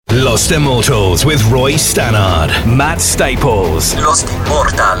Lost Immortals with Roy Stannard, Matt Staples. Lost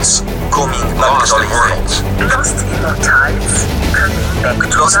Immortals, coming back to life. Lost Immortals, coming back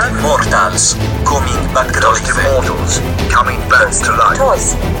to Lost life. Immortals, coming back to Lost life. Immortals, coming back to life.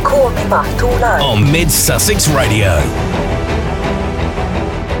 Immortals, coming back to life. On Mid Sussex Radio.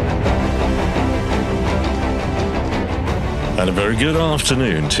 And a very good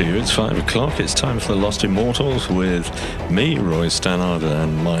afternoon to you. It's 5 o'clock. It's time for the Lost Immortals with me, Roy Stannard,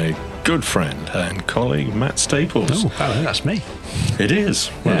 and my good friend and colleague, Matt Staples. Oh, hello, that's me. It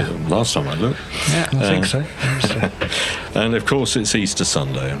is. Well, last time I looked. Yeah, I think so. And of course, it's Easter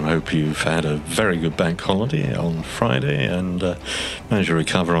Sunday, and I hope you've had a very good bank holiday on Friday and managed to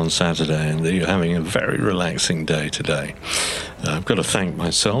recover on Saturday, and that you're having a very relaxing day today. I've got to thank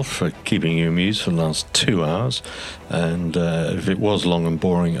myself for keeping you amused for the last 2 hours, and if it was long and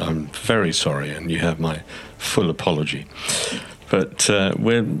boring, I'm very sorry, and you have my full apology. But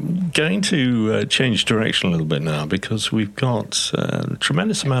we're going to change direction a little bit now, because we've got a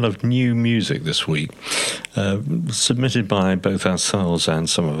tremendous amount of new music this week, submitted by both ourselves and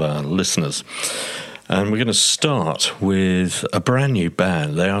some of our listeners. And we're going to start with a brand new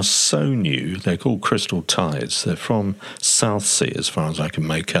band. They are so new. They're called Crystal Tides. They're from Southsea, as far as I can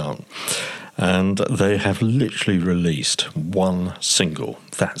make out. And they have literally released one single.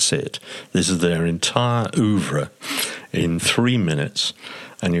 That's it. This is their entire oeuvre in 3 minutes,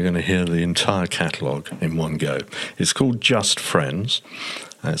 and you're going to hear the entire catalogue in one go. It's called Just Friends.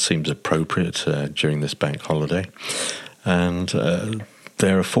 That seems appropriate during this bank holiday. And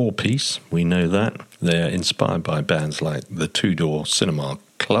they're a four-piece, we know that. They're inspired by bands like the Two Door Cinema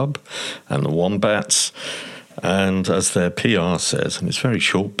Club and the Wombats. And as their PR says, and it's very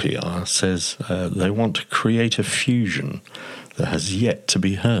short PR, says they want to create a fusion that has yet to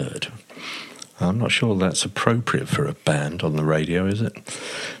be heard. I'm not sure that's appropriate for a band on the radio, is it?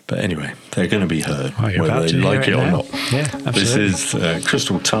 But anyway, they're going to be heard, whether they like it or not. Yeah, absolutely. This is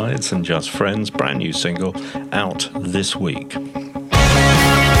Crystal Tides and Just Friends, brand new single, out this week.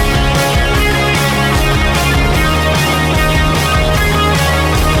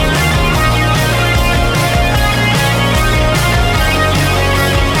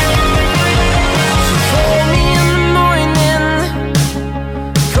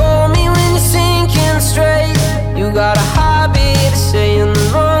 You got a habit of saying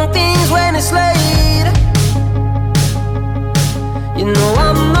the wrong things when it's late. You know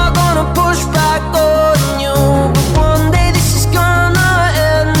I'm not gonna push back on you, but one day this is gonna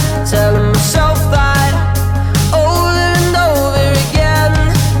end. Telling myself that over and over again,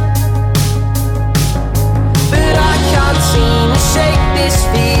 but I can't seem to shake this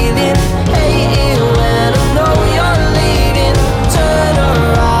feeling. Hate it when I know you're leaving. Turn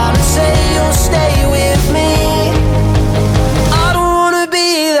around and say you'll stay with me.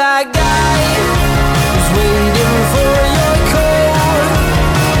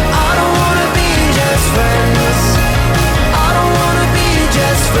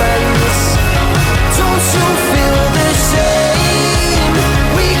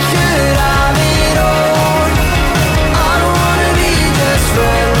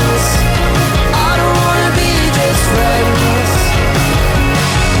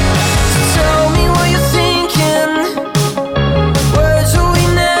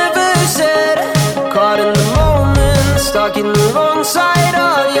 Stuck in the wrong side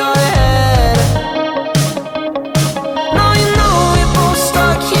of your head. Now you know we're both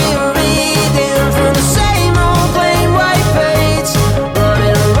stuck here reading from the same old plain white page,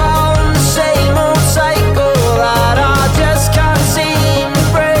 running around the same old cycle that I just can't seem to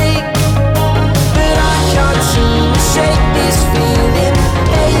break. But I can't seem to shake this feeling.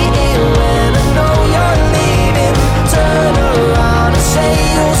 Hate it when I know you're leaving. Turn around and say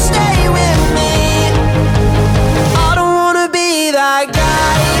you'll stay with me. That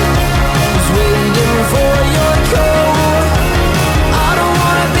guy who's waiting for your call. I don't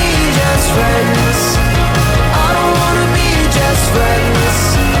wanna be just friends. I don't wanna be just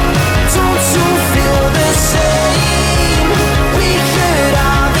friends. Don't you feel the same? We could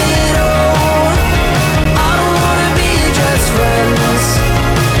have it all. I don't wanna be just friends.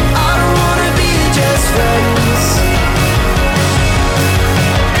 I don't wanna be just friends.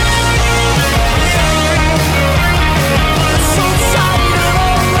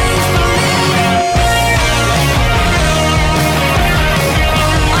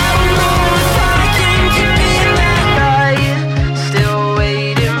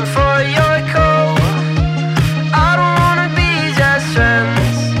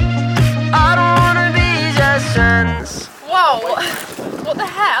 What the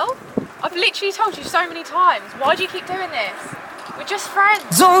hell? I've literally told you so many times. Why do you keep doing this? We're just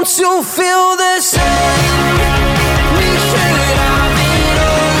friends. Don't you feel the same? We should have it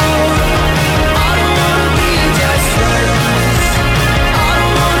all. I don't wanna be just friends. I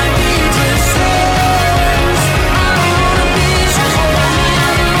don't wanna be just friends. I don't wanna be just friends.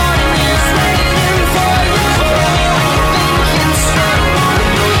 Waiting for you, thinking straight. Wanna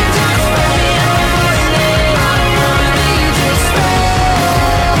be just friends. I don't wanna be just friends.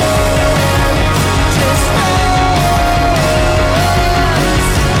 Just friends.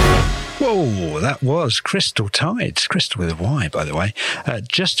 Whoa, that was Crystal Tides. Crystal with a Y, by the way.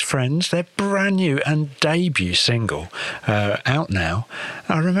 Just Friends, their brand new and debut single, out now.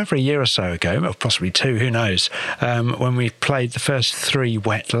 I remember a year or so ago, or possibly two, who knows, when we played the first three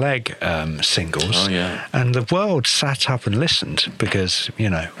Wet Leg singles. Oh, yeah. And the world sat up and listened because, you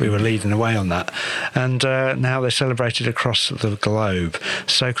know, we were leading away on that. And now they're celebrated across the globe.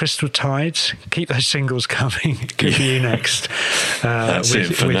 So Crystal Tides, keep those singles coming. Could be you next. That's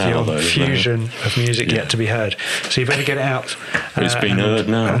it for with now, your though, fusion of music yet to be heard. So you better get it out. It's been heard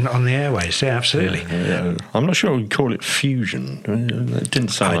now. On the airways, yeah, absolutely. Yeah. I'm not sure we'd call it fusion. It didn't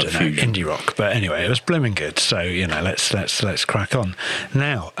sound like fusion. Indie rock, but anyway, it was blooming good. So you know, let's crack on.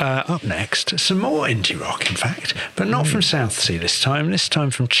 Now, up next, some more indie rock, in fact, but not from Southsea this time. This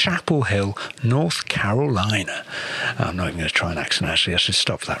time from Chapel Hill, North Carolina. I'm not even going to try an accent. Actually, I should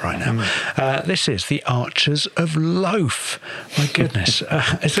stop that right now. This is the Archers of Loaf. My goodness,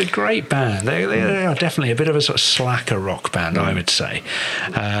 it's a great band. They are definitely a bit of a sort of slacker rock band, I would say.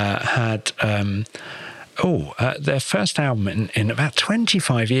 Their first album in about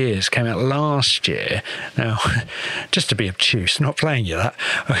 25 years came out last year. Now, just to be obtuse, not playing you that,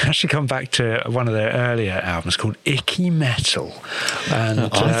 I've actually come back to one of their earlier albums called Icky Metal. And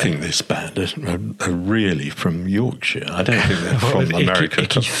I think this band are really from Yorkshire. I don't think they're from America.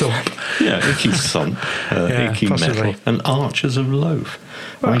 Icky Thump. Yeah, Icky Thump, Icky possibly. Metal, and Archers of Loaf.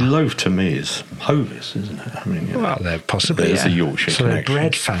 I mean, loaf to me is Hovis, isn't it? I mean, well, they're possibly there's a Yorkshire so connection. they're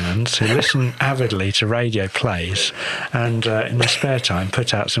bread fans who listen avidly to radio plays and in their spare time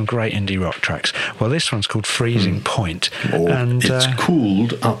put out some great indie rock tracks. Well, this one's called Freezing Point. And it's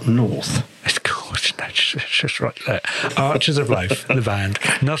called Up North. It's called, no, just right there. Archers of Loaf, the band.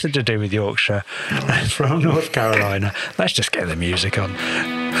 Nothing to do with Yorkshire. From North Carolina. Let's just get the music on.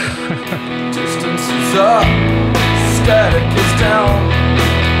 Distance is up, static is down,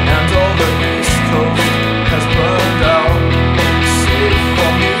 and all the East Coast has burned out. Save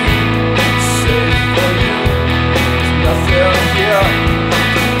for me, save for you. There's nothing here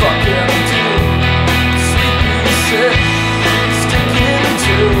to fucking do. Sleeping sick, sticking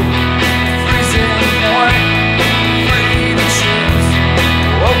to freezing point, free to choose.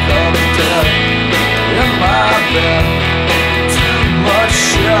 Woke up dead in my bed. Too much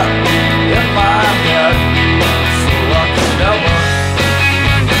shit in my head, so I could never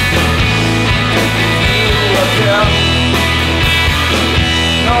you again.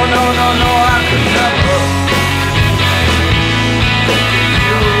 No, I could never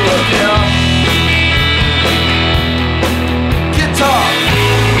you again. Guitar.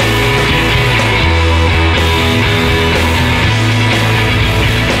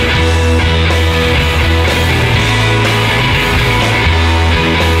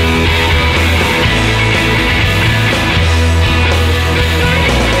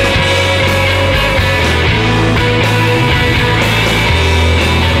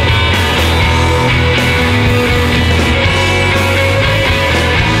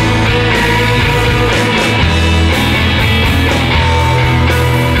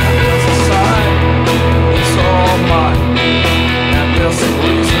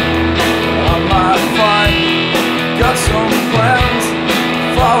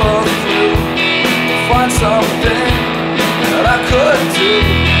 Something that I could do.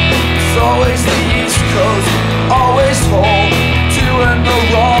 It's always the East Coast, always hold doing the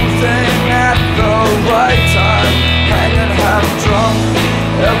wrong thing at the right time, hanging half drunk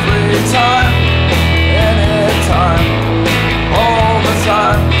every time, anytime, all the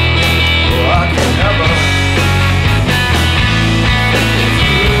time. Oh, I can never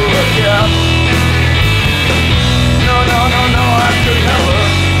do again. No, I could never.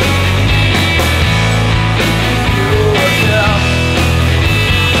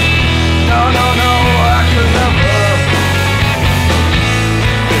 No, I could never.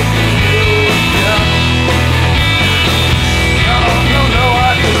 No,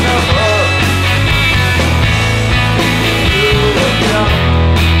 I could never.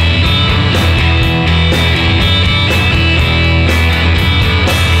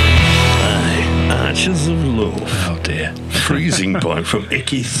 Archers of Loaf. Oh dear. Freezing Point from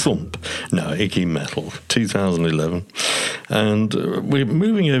Icky Thump. No, Icky Metal, 2011. And we're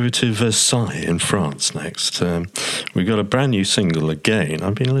moving over to Versailles in France next. We've got a brand new single again.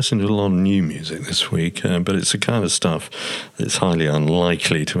 I've been listening to a lot of new music this week, but it's the kind of stuff that's highly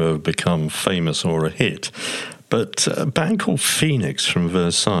unlikely to have become famous or a hit. But a band called Phoenix from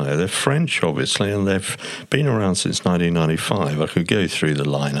Versailles, they're French, obviously, and they've been around since 1995. I could go through the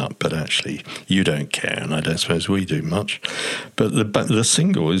lineup, but actually you don't care, and I don't suppose we do much. But the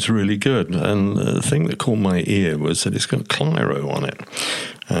single is really good, and the thing that caught my ear was that it's got Clyro on it.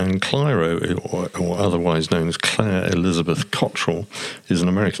 And Clyro, or otherwise known as Claire Elizabeth Cottrell, is an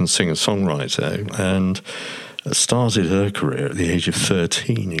American singer-songwriter, and started her career at the age of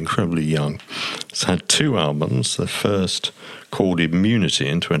 13, incredibly young. It's had 2 albums. The first, called Immunity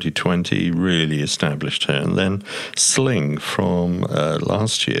in 2020, really established her. And then Sling from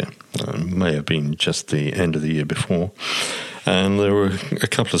last year, may have been just the end of the year before. And there were a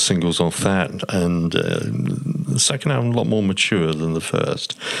couple of singles off that, and the second album a lot more mature than the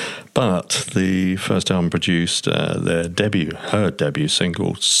first. But the first album produced her debut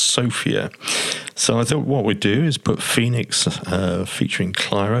single, Sophia. So I thought what we'd do is put Phoenix featuring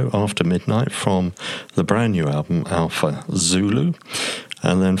Clyro, After Midnight, from the brand new album Alpha Zulu,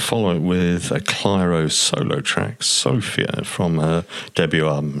 and then follow it with a Clyro solo track, Sophia, from her debut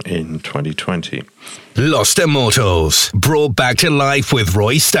album in 2020. Lost Immortals, brought back to life with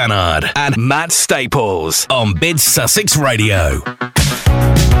Roy Stannard and Matt Staples on Bid Sussex Radio.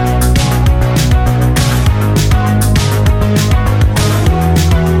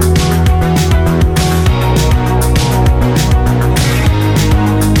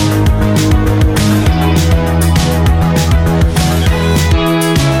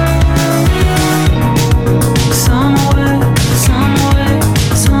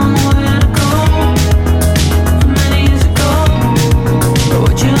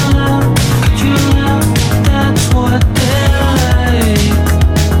 That's what they're like.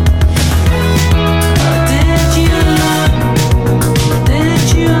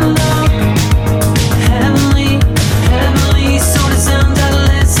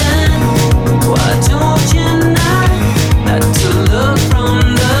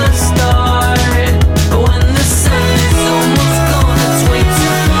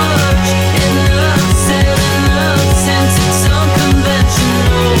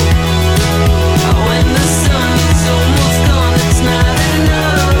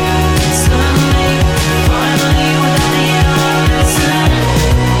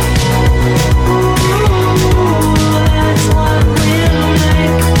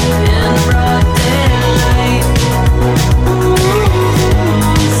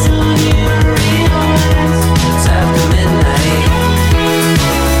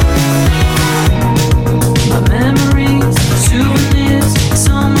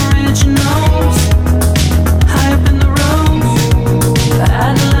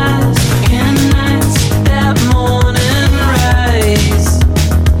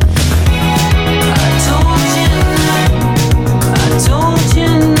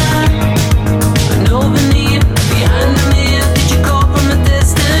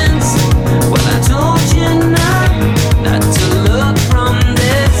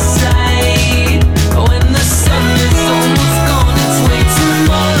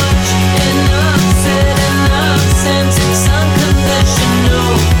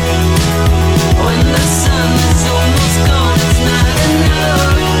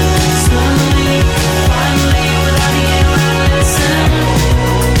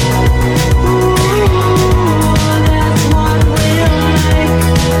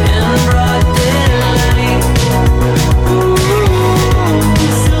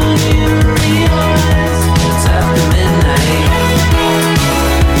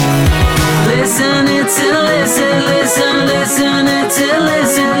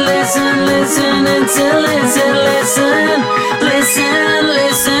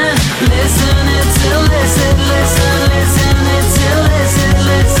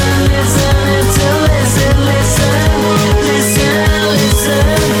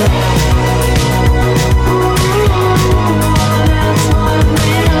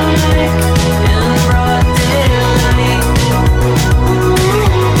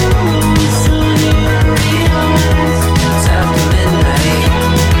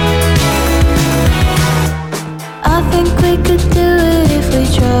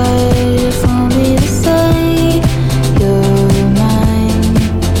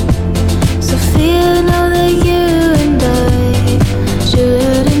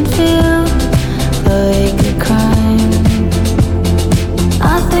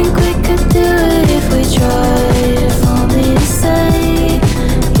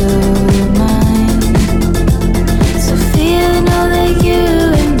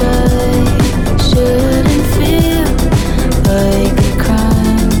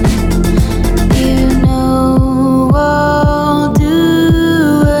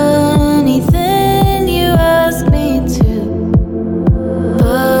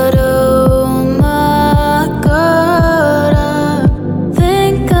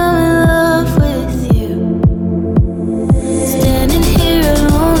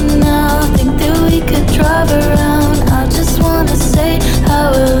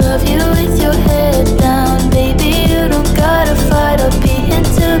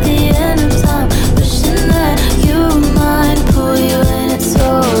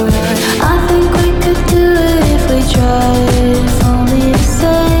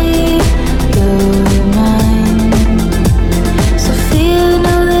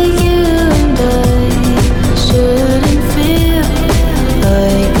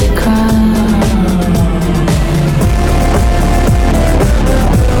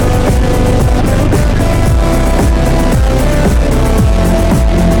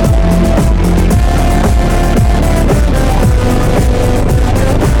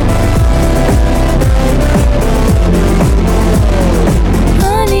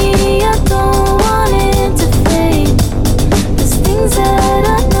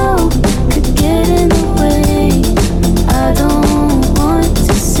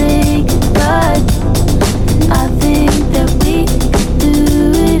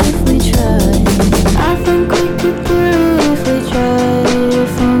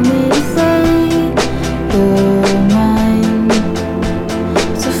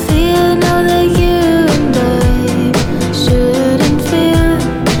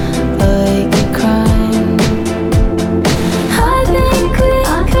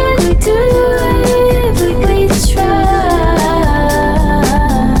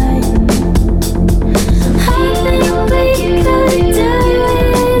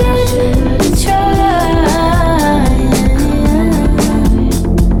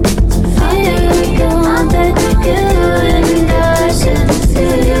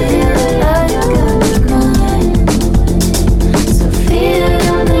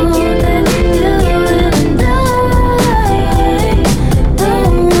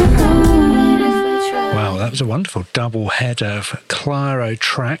 was a wonderful double header of Claro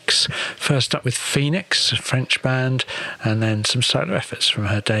tracks. First up with Phoenix, a French band, and then some solo efforts from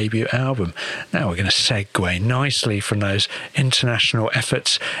her debut album. Now we're going to segue nicely from those international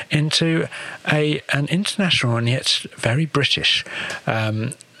efforts into an international and yet very British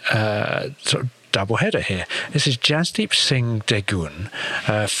sort of double header here. This is Jasdeep Singh Degun,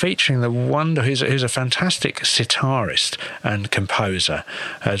 featuring the wonder who's a fantastic sitarist and composer.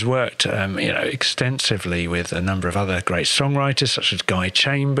 Has worked extensively with a number of other great songwriters such as Guy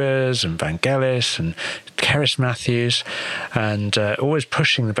Chambers and Vangelis and Keris Matthews, and always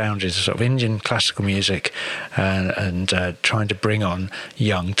pushing the boundaries of sort of Indian classical music and trying to bring on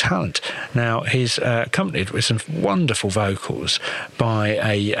young talent. Now he's accompanied with some wonderful vocals by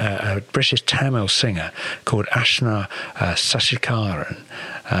a British Tamil singer called Ashna Sasikaran.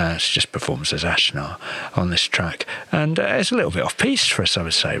 She just performs as Ashna on this track, and it's a little bit off-piste for us, I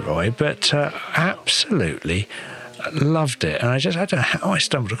would say, Roy, but absolutely loved it. And I don't know how I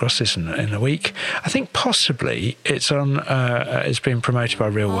stumbled across this in a week. I think possibly it's been promoted by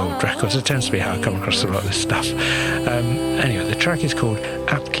Real World Records. It tends to be how I come across a lot of this stuff. Anyway, the track is called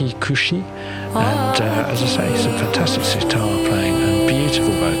Apki Kushi, and as I say, some fantastic sitar playing and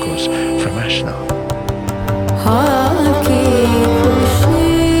beautiful vocals from Ashna.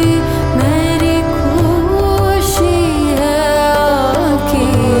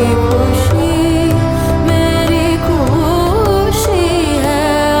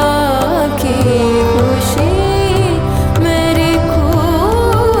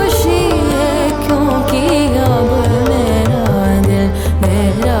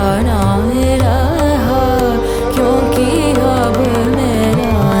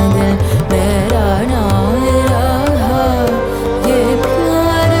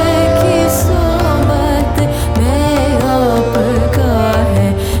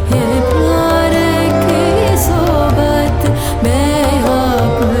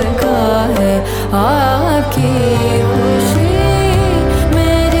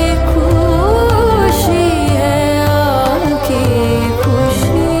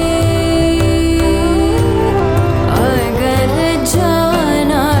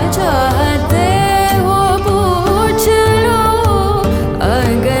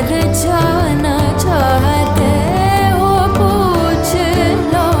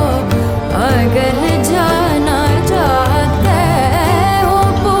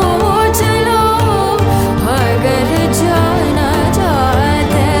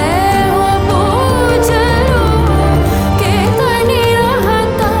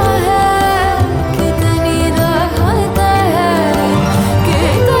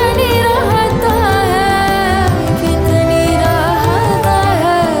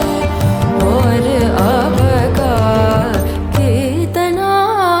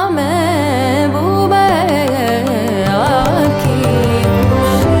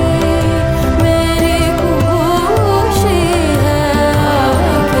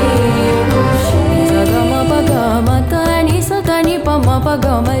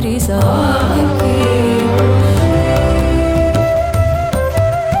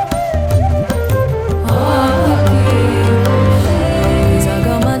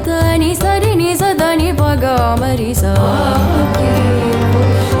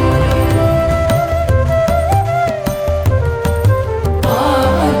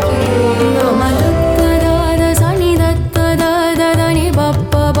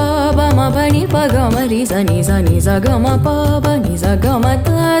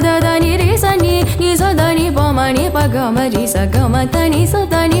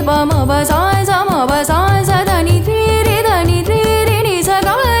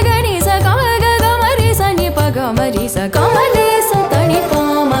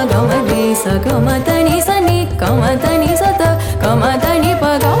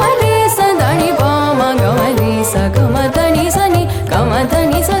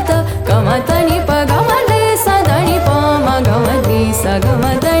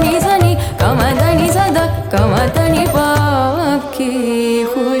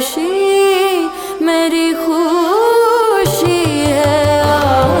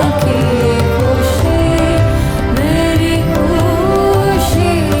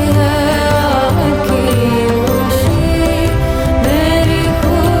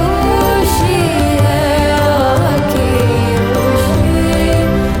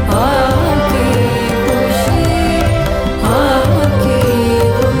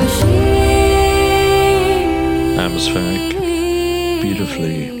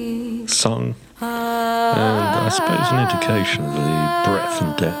 Beautifully sung, and I suppose an indication of the breadth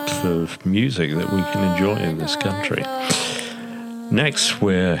and depth of music that we can enjoy in this country. Next,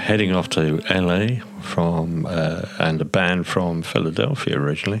 we're heading off to LA and a band from Philadelphia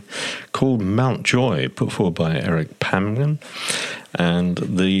originally called Mount Joy, put forward by Eric Pamgan. And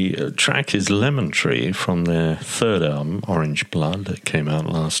the track is Lemon Tree from their third album, Orange Blood, that came out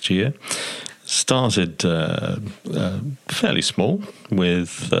last year. Started fairly small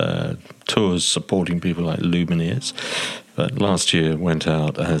with tours supporting people like Lumineers, but last year went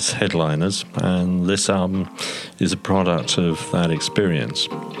out as headliners, and this album is a product of that experience.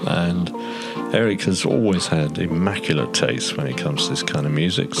 And Eric has always had immaculate taste when it comes to this kind of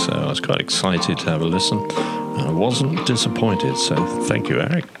music, so I was quite excited to have a listen, and I wasn't disappointed, so thank you,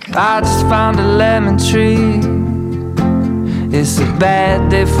 Eric. I just found a lemon tree. It's a bad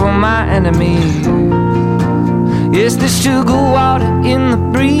day for my enemy. Yes, there's sugar water in the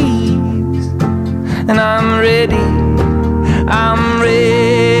breeze, and I'm ready.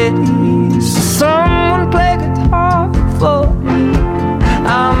 So someone play guitar for me.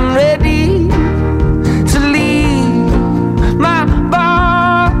 I'm ready to leave my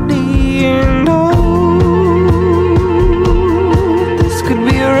body, and this could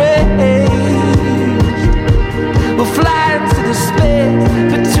be a race. We'll fly into the space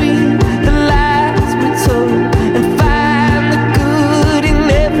between the lies we told, and find the good in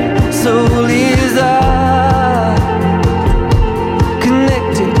every soul. Is our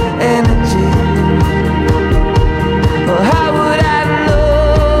connected energy. Well, how would I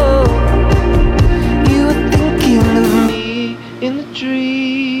know you were thinking of me in the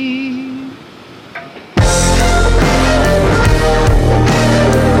dream?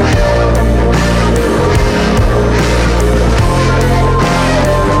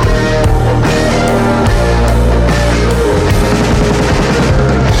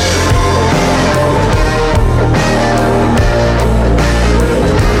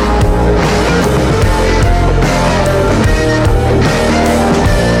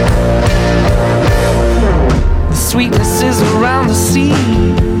 The sweetness is around the sea,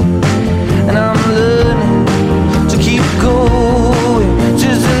 and I'm learning to keep going.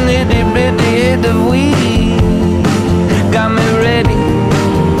 Just an itty bitty hit of weed got me ready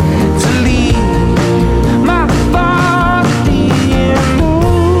to leave my body,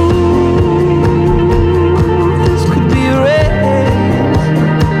 and this could be a race.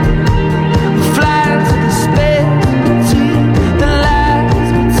 We'll fly into the space between the lies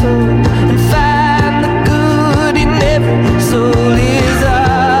we told, and find the good in every soul. Is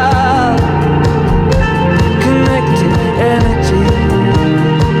our connected energy.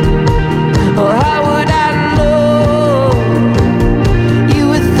 Oh, how would I know you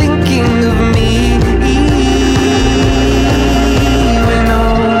were thinking of me when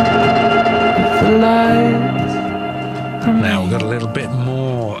all the lights are Now we've got a little bit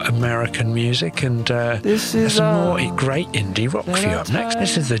more American music, and This is some all more great indie rock for you up next.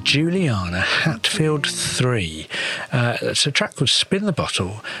 This is the Juliana Hatfield 3. It's a track called Spin the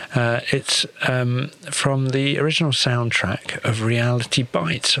Bottle. It's from the original soundtrack of Reality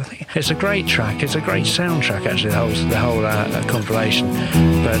Bites. I think it's a great track. It's a great soundtrack, actually, the whole compilation.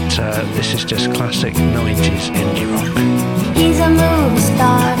 But this is just classic 90s indie rock. He's a movie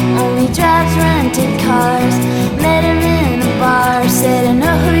star, only drives rented cars. Met him in a bar, said I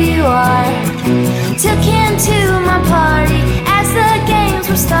know who you are. Took him to my party as the games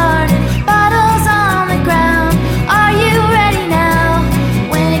were started. Bottles on the ground, are you ready now?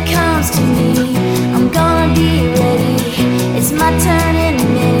 When it comes to me, I'm gonna be ready. It's my turn in a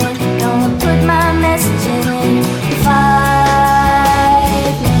minute, gonna put my message in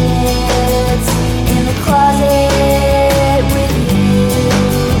 5 minutes in the closet with you.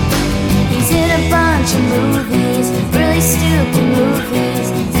 He's in a bunch of movies, really stupid movies.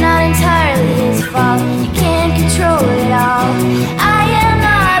 It's not entirely his fault.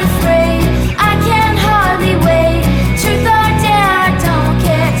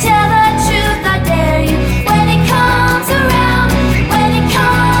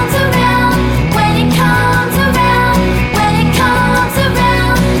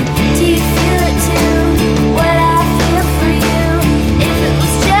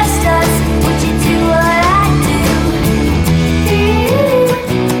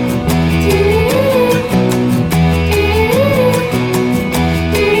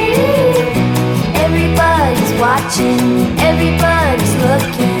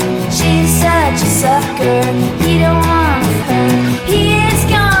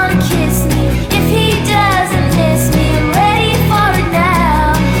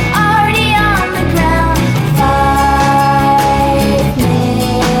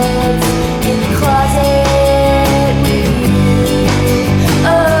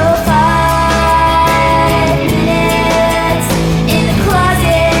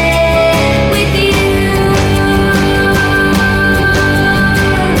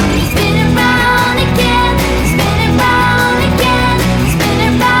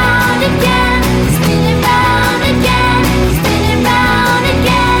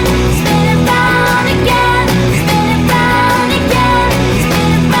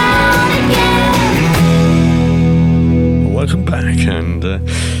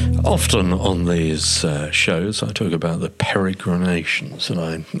 Often on these shows, I talk about the peregrinations that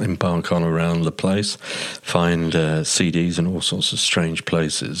I embark on around the place, find CDs in all sorts of strange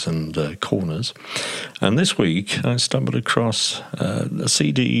places and corners. And this week, I stumbled across a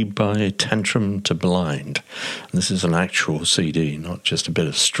CD by Tantrum to Blind. This is an actual CD, not just a bit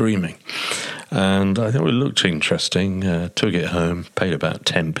of streaming. And I thought it looked interesting, took it home, paid about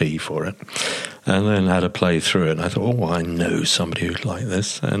 10p for it, and then had a play through it. And I thought, oh, I know somebody who'd like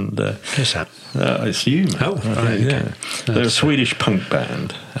this. And who's that? It's you, mate. Oh, right, yeah. okay. They're a Swedish punk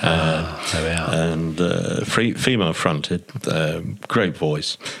band. There we are. And female-fronted, great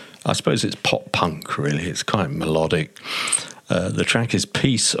voice. I suppose it's pop punk, really. It's quite melodic. The track is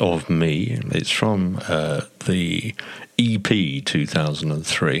Piece of Me. It's from the EP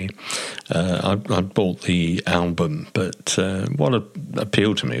 2003. I bought the album, but what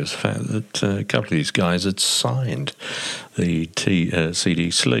appealed to me was the fact that a couple of these guys had signed the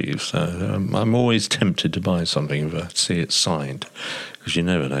CD sleeves. So I'm always tempted to buy something if I see it signed, because you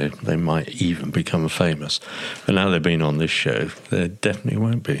never know, they might even become famous. But now they've been on this show, they definitely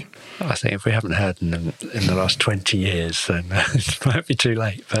won't be. I think if we haven't heard them in the last 20 years, then it might be too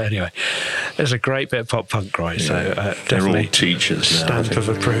late. But anyway, there's a great bit of pop punk, right? Yeah. So They're definitely all teachers now, stamp of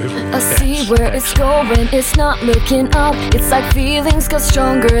approval. I see where it's going, it's not looking up. It's like feelings got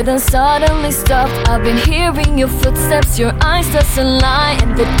stronger, then suddenly stopped. I've been hearing your footsteps, your eyes doesn't lie,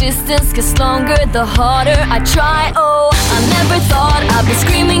 and the distance gets longer the harder I try. Oh, I never thought I'd be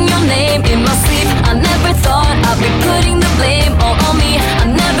screaming your name in my sleep. I never thought I'd be putting the blame all on me. I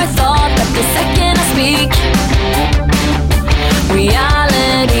never thought that the second I speak,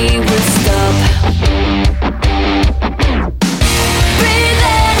 reality would stop. Breathe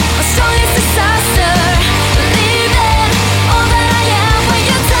in, I'm strong as disaster. Believe in all that I am when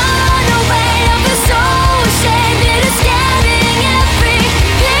you turn away. I feel so ashamed, it is getting every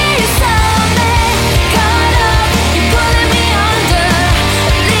piece of me. Caught up, you're pulling me under.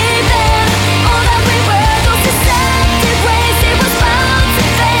 Believe in all that we were, those deceptive ways. It was bound to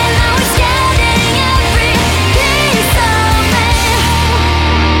fail, now it's getting every piece of me.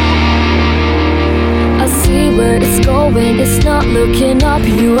 I see where it's going, it's not looking up.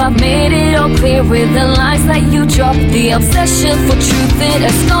 You have made it all clear with the lies that you dropped. The obsession for truth, it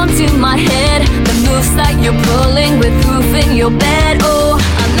has gone to my head. The moves that you're pulling with proof in your bed. Oh,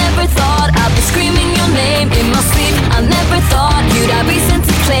 I never thought I'd be screaming your name in my sleep. I never thought you'd have reason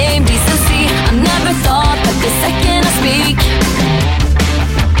to claim decency. I never thought that the second I speak,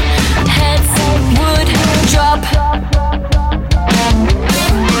 heads would drop.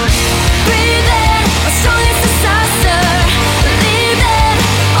 Breathe in, I'm strong as disaster. Believe in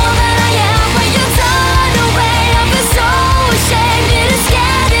all that I am when you turn away. I feel so ashamed, it is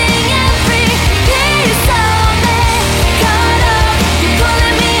getting every piece of me. Caught up, you're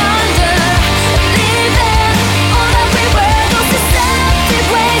pulling me under. Believe in all that we were, those deceptive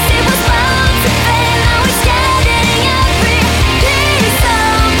ways. It was bound to fail, now it's getting every piece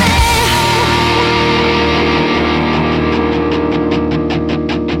of me.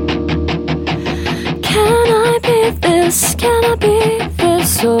 Can I be this? Can I be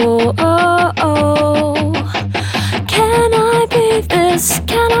this? Oh, oh, oh. Can I be this?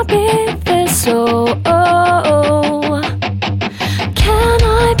 Can I be this? Oh, oh, oh. Can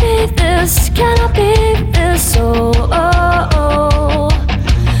I be this? Can I be this? Oh, oh, oh.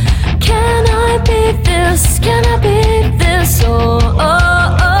 Can I be this? Can I be this? Oh, oh,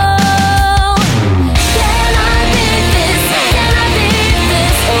 oh. Can I be this? Can I be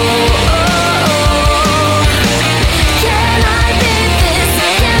this? Oh, oh, oh. Can I be this?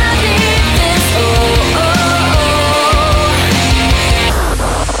 Can I be this? Oh, oh,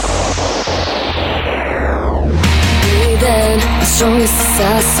 oh. Breathe in, the strongest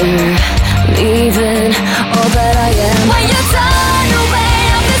disaster. Leaving all that I am. When you turn away,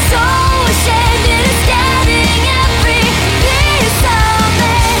 I feel so ashamed. It is getting every piece of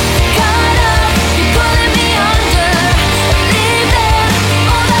me. Caught up, you're pulling me under. Leaving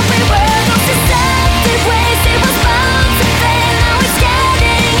all that we were, those deceptive ways. It was bound to fail, now it's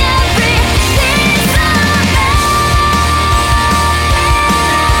getting every piece of me.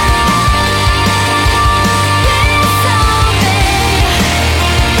 Piece of me.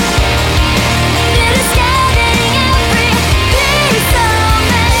 It is getting every piece of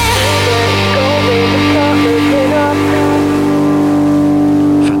me.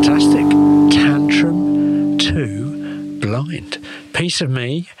 Fantastic. Tantrum to Blind. Piece of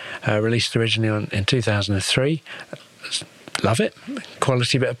Me, released originally in 2003. love it.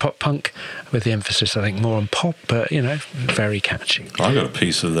 Quality bit of pop punk with the emphasis, I think, more on pop, but, very catchy. I got a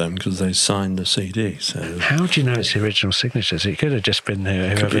piece of them because they signed the CD. So how do you know it's the original signatures? It could have just been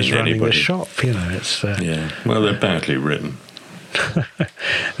whoever's running the shop. It's yeah. Well, they're badly written.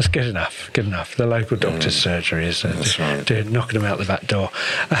 That's good enough. The local doctor's surgery is knocking them out the back door.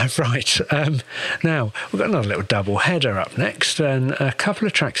 Right. Now, we've got another little double header up next, and a couple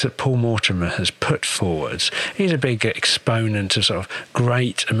of tracks that Paul Mortimer has put forwards. He's a big exponent of sort of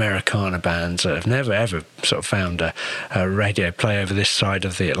great Americana bands that have never ever sort of found a radio play over this side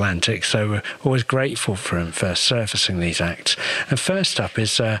of the Atlantic, so we're always grateful for him for surfacing these acts. And first up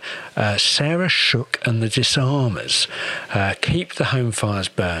is Sarah Shook and the Disarmers. Keep the Home Fires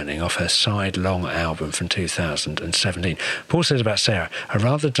Burning off her Sidelong album from 2017. Paul says about Sarah, a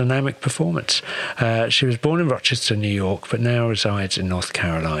rather dynamic performance. She was born in Rochester, New York, but now resides in North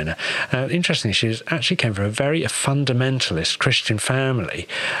Carolina. Interestingly, she actually came from a very fundamentalist Christian family,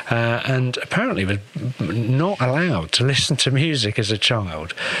 and apparently was not allowed to listen to music as a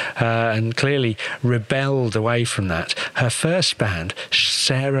child, and clearly rebelled away from that. Her first band,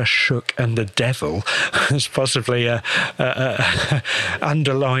 Sarah Shook and the Devil, was possibly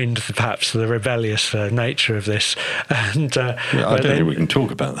underlined perhaps the rebellious nature of this. And I don't think we can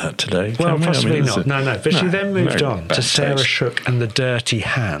talk about that today. Well, possibly not. No. But she then moved on to Sarah taste. Shook and the Dirty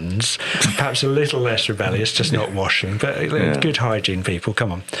Hands, perhaps a little less rebellious, just not washing, but good hygiene, people,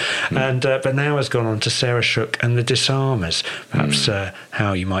 come on. And but now has gone on to Sarah Shook and the Disarmers, perhaps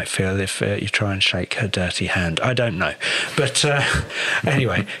how you might feel if you try and shake her dirty hand. I don't know. But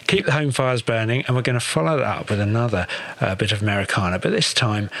anyway, keep the home fires burning, and we're going to follow that up with another bit of Americana, but this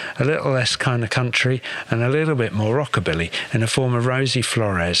time a little less kind of country and a little bit more rockabilly in the form of Rosie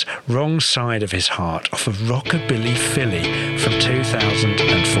Flores, Wrong Side of His Heart, off of Rockabilly Philly from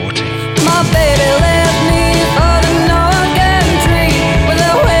 2014. My baby left me for the North Country where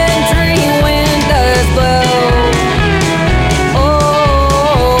the wintry wind does blow.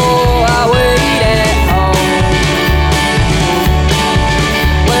 Oh, I wait at home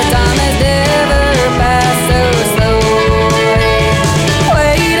where time has never passed so slow.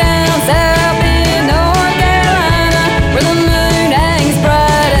 Way down south in North Carolina where the moon hangs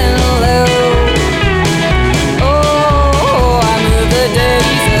bright and low. Oh, I move the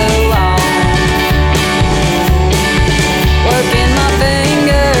days along, working my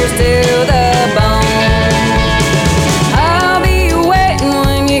fingers to the bone. I'll be waiting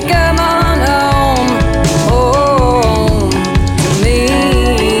when you come on home, home to me.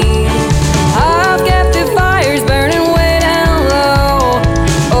 I've kept the fires burning way down low.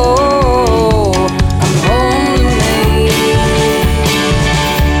 Oh, come home to me.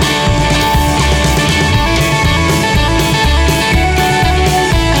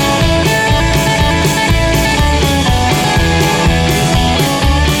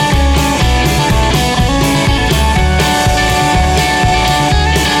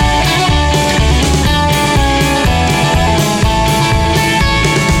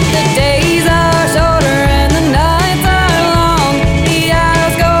 The days are shorter and the nights are long. The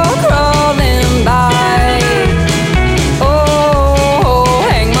hours go crawling by. Oh,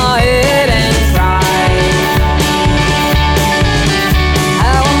 hang my head and cry.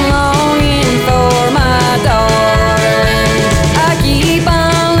 How I'm longing for my darling. I keep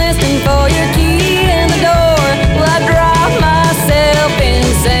on listening for your key in the door. Will I drive myself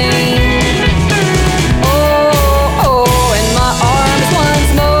insane? Oh, in my arms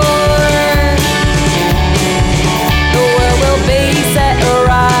once more. The world will be set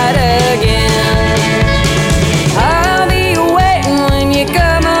right again. I'll be waiting when you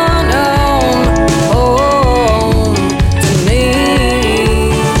come on home, home to me.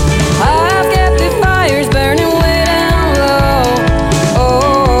 I've kept the fires burning way down low.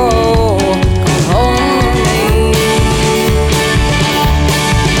 Oh, come home to me.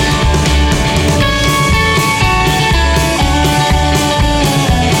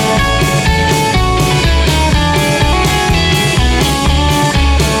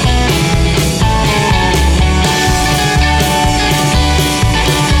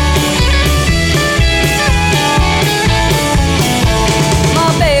 My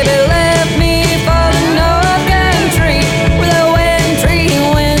baby left me for the North Country where the wintry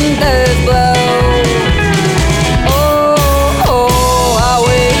wind does blow. Oh, I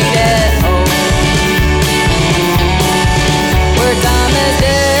wait at home where time has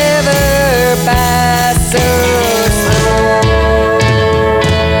never passed so slow.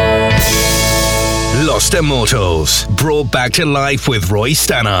 Lost Immortals, brought back to life with Roy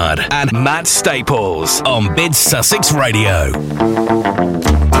Stannard and Matt Staples on Bid Sussex Radio.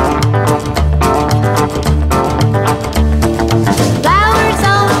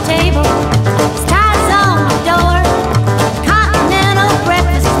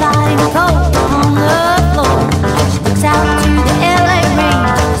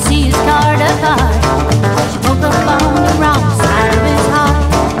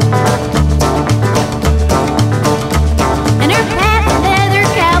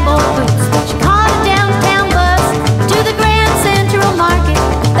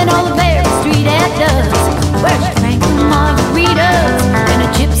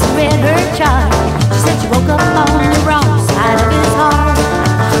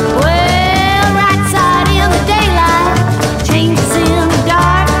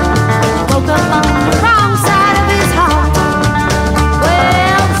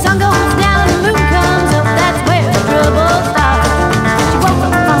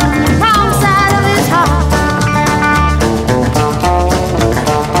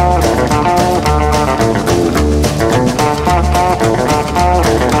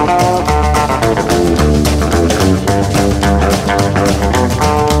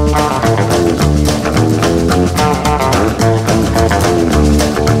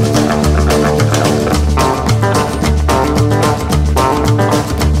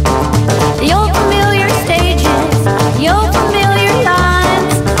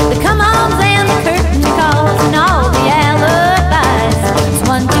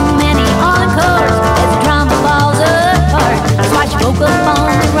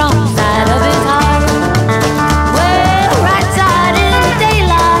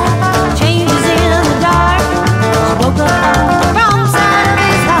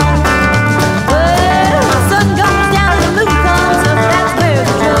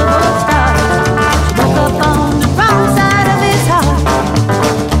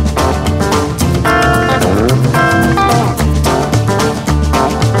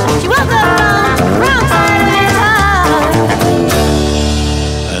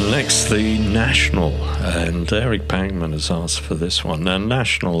 National, and Eric Bachman has asked for this one. Now,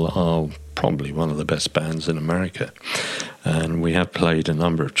 National are probably one of the best bands in America, and we have played a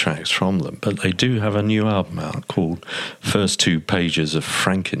number of tracks from them, but they do have a new album out called First Two Pages of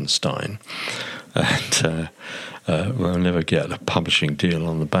Frankenstein, and we'll never get a publishing deal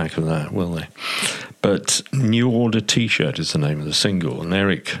on the back of that, will they? But New Order T-shirt is the name of the single, and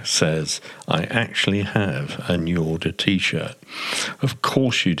Eric says, I actually have a New Order T-shirt. Of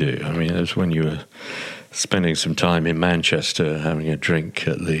course you do. I mean, it was when you were spending some time in Manchester having a drink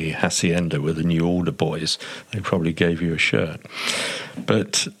at the Hacienda with the New Order boys. They probably gave you a shirt.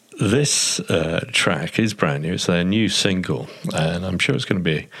 But this track is brand new. It's their new single, and I'm sure it's going to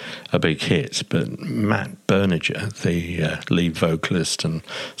be a big hit. But Matt Berninger, the lead vocalist and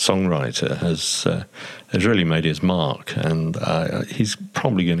songwriter, has really made his mark, and he's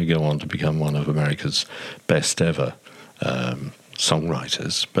probably going to go on to become one of America's best ever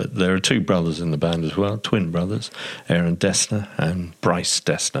songwriters. But there are two brothers in the band as well, twin brothers, Aaron Dessner and Bryce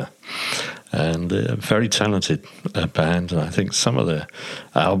Dessner. And a very talented band, and I think some of their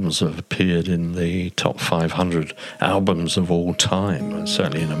albums have appeared in the top 500 albums of all time,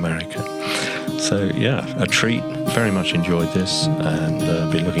 certainly in America. So yeah, a treat. Very much enjoyed this, and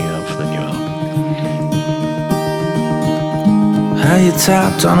be looking out for the new album. How you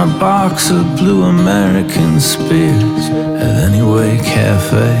tapped on a box of blue American Spears at Anyway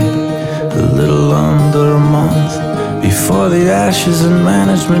Cafe a little under a month before the ashes and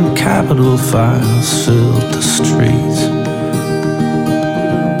management capital files filled the streets.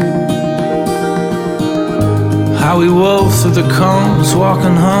 How we wove through the combs,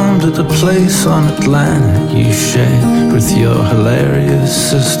 walking home to the place on Atlantic you shared with your hilarious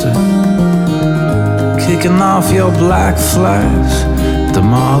sister, kicking off your black flags,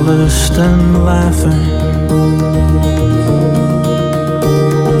 demolished and laughing.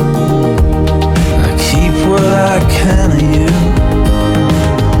 What I can of you,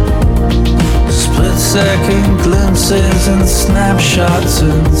 split-second glimpses and snapshots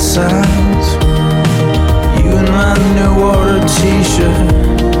and sounds. You in my New Order T-shirt,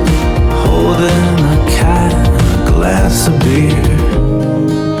 holding a cat and a glass of beer.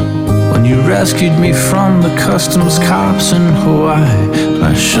 When you rescued me from the customs cops in Hawaii,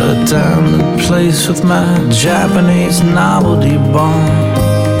 I shut down the place with my Japanese novelty bomb.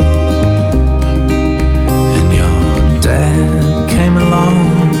 Came along.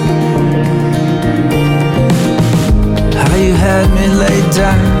 How you had me laid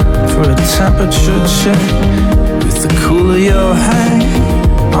down for a temperature check with the cool of your hand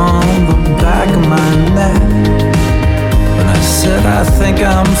on the back of my neck. When I said I think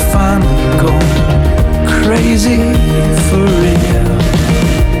I'm finally going crazy for real.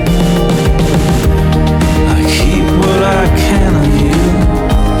 I keep what I can of you,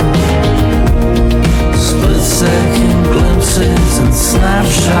 split-second glimpses and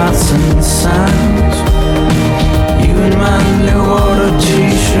snapshots and sounds. You in my New Order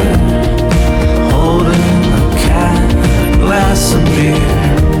T-shirt, holding a cat and a glass of beer.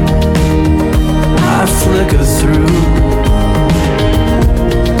 I flicker through,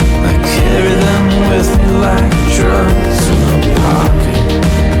 I carry them with me like drugs in a pocket.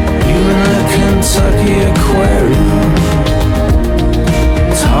 You in the Kentucky aquarium,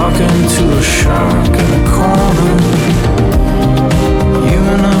 talking to a shark in a corner. You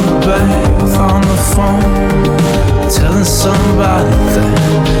in a bath on the phone, telling somebody that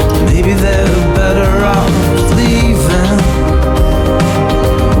maybe they're better off leaving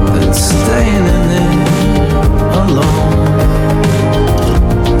than staying in there alone.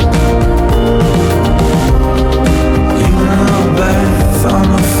 You in a bath on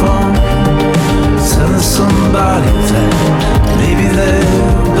the phone, telling somebody that maybe they're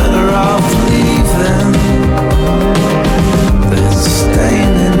better off leaving than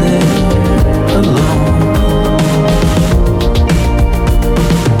staying in there alone.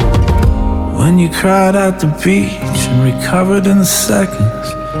 When you cried at the beach and recovered in seconds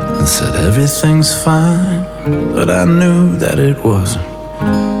and said everything's fine, but I knew that it wasn't.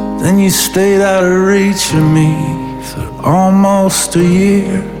 Then you stayed out of reach of me for almost a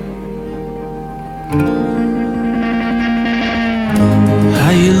year.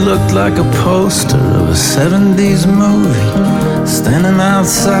 You looked like a poster of a 70s movie, standing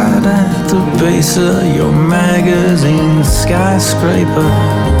outside at the base of your magazine skyscraper,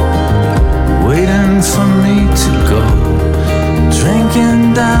 waiting for me to go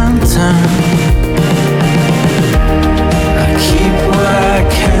drinking downtown. I keep what I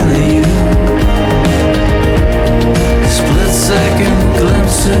can of you, split-second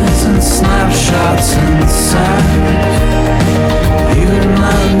glimpses and snapshots and sounds. You in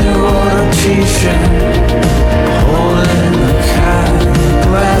my New Order t-shirt, holding a cat and a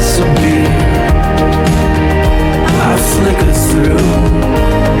glass of beer. I flicker through,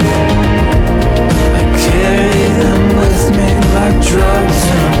 I carry them with me like drugs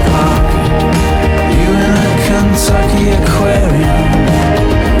in a pocket. You in a Kentucky aquarium,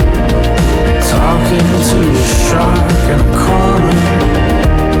 talking to a shark in a corner.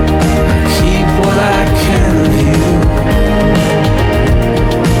 I keep what I can of you,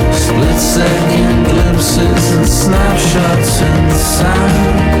 split-second glimpses and snapshots and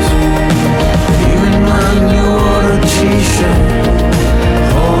sounds. You in my new order t-shirt,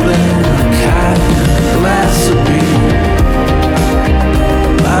 holding a cat and a glass of beer.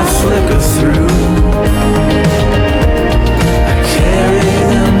 I flicker through, I carry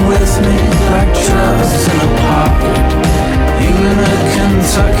them with me like drugs in a pocket. You in a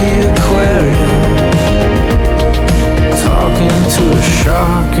Kentucky aquarium, talking to a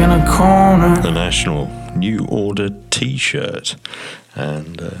shark in a corner. The National New Order t-shirt.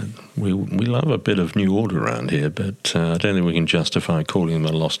 And we love a bit of New Order around here, but I don't think we can justify calling them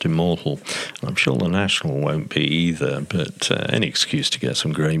a lost immortal. I'm sure the National won't be either, but any excuse to get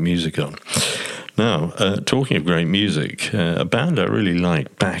some great music on. Now, talking of great music, a band I really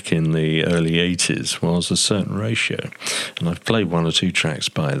liked back in the early 80s was A Certain Ratio, and I've played one or two tracks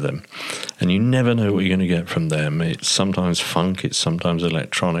by them, and you never know what you're going to get from them. It's sometimes funk, it's sometimes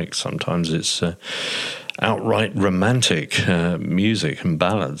electronic, sometimes it's outright romantic music and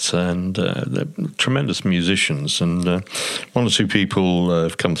ballads, and they're tremendous musicians, and one or two people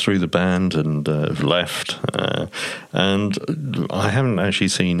have come through the band and have left, and I haven't actually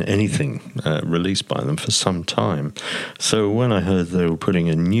seen anything released by them for some time. So when I heard they were putting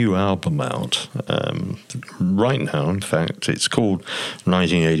a new album out right now, in fact it's called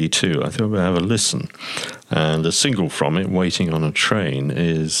 1982, I thought we'd have a listen. And a single from it, Waiting on a Train,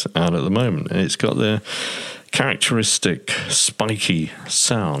 is out at the moment. It's got their characteristic spiky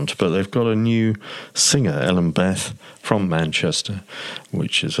sound, but they've got a new singer, Ellen Beth, from Manchester,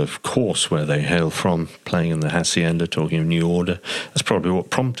 which is of course where they hail from, playing in the Hacienda, talking of New Order. That's probably what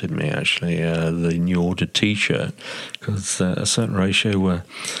prompted me, actually, the New Order t-shirt, because A Certain Ratio were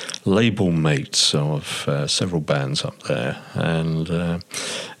label mates of several bands up there, and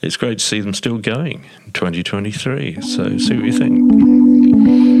it's great to see them still going in 2023, so see what you think.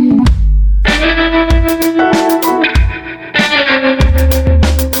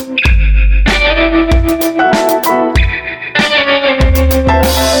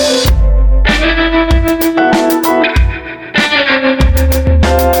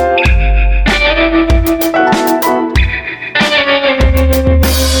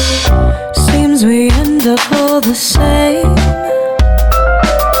 The same,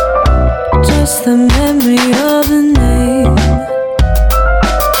 just the memory of a name.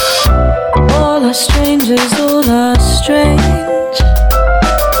 All are strangers, all are strange,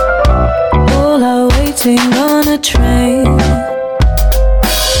 all are waiting on a train.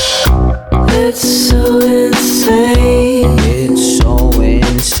 It's so insane, it's so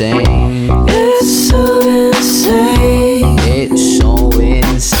insane, it's so insane, it's so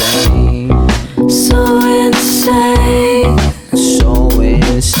insane, so insane, so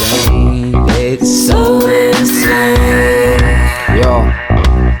insane, it's so insane. Yo,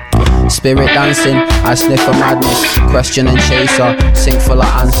 spirit dancing, I sniff a madness, question and chaser, sink full of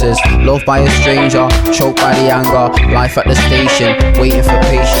answers, loved by a stranger, choked by the anger, life at the station, waiting for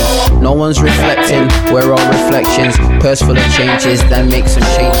patience, no one's reflecting, we're all reflections, purse full of changes, then make some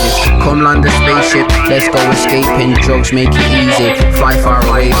changes, come land a spaceship, let's go escaping, drugs make it easy, fly far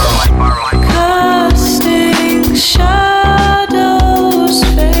away from casting shadows,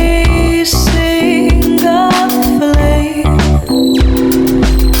 facing a flame,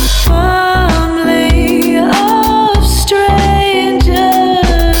 family of strangers,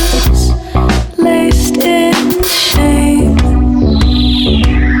 laced in shame.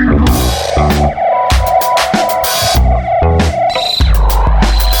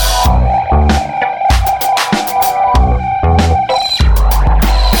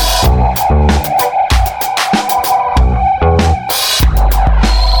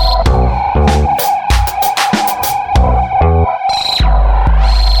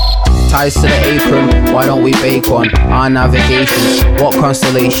 ties to the apron, why don't we bake one? Our navigations, what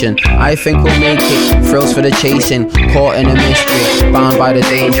constellation? I think we'll make it, thrills for the chasing, caught in a mystery, bound by the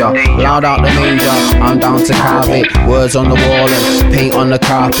danger, loud out the manger, I'm down to carve it, words on the wall and paint on the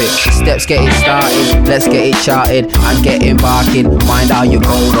carpet, steps get it started, let's get it charted, and get embarking, mind how you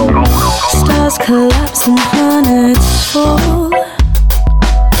go though. Stars collapse and planets fall,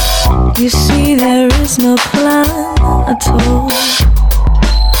 you see there is no plan at all.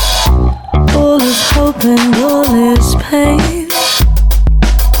 hope and all is pain.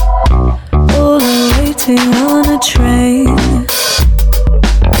 All are waiting on a train.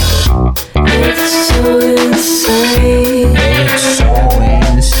 It's so insane. It's so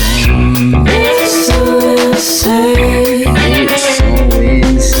insane. It's so insane. It's so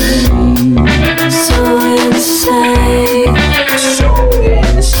insane. So insane. So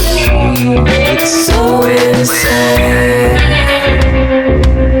insane. It's so insane.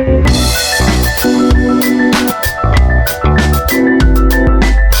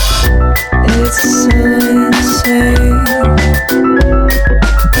 It's so insane.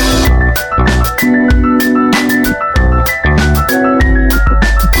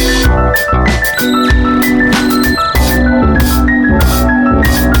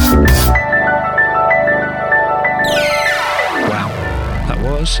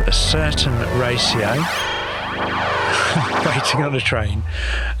 A certain ratio. Waiting on a train.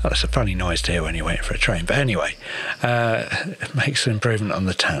 Oh, that's a funny noise to hear when you're waiting for a train. But anyway, it makes an improvement on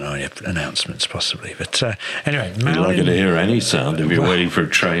the Tannoy announcements, possibly. But anyway, you're not going to hear any sound if you're waiting for a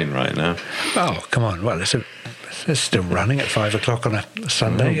train right now. Oh, come on. Well, they're still running at 5 o'clock on a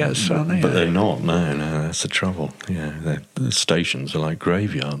Sunday, yes, aren't they? But they're not, no, that's the trouble. Yeah, the stations are like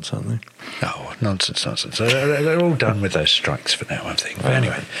graveyards, aren't they? Oh, nonsense. They're all done with those strikes for now, I think. But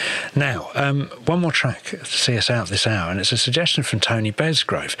anyway, now, one more track to see us out this hour, and it's a suggestion from Tony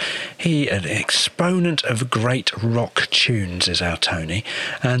Besgrove. He, an exponent of great rock tunes, is our Tony,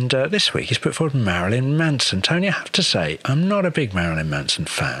 and this week he's put forward Marilyn Manson. Tony, I have to say, I'm not a big Marilyn Manson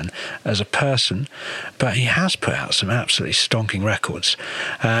fan as a person, but he has put out some absolutely stonking records,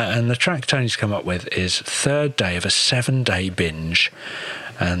 and the track Tony's come up with is Third Day of a 7-Day Binge,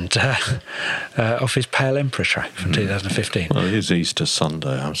 and off his Pale Emperor track from 2015. Well, it is Easter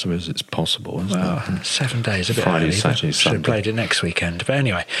Sunday. I suppose it's possible, isn't it? 7 days, a bit Friday, early. Saturday, Should have Sunday. played it next weekend. But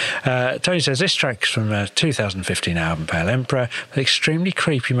anyway, Tony says this track's from a 2015 album, Pale Emperor, with extremely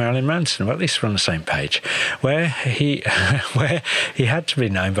creepy Marilyn Manson. Well, at least we're on the same page. Where he had to be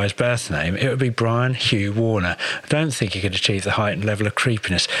known by his birth name, it would be Brian Hugh Warner. I don't think he could achieve the height and level of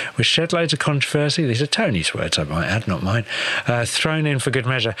creepiness, which shed loads of controversy. These are Tony's words, I might add, not mine. Thrown in for good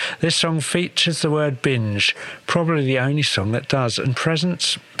measure. This song features the word binge, probably the only song that does, and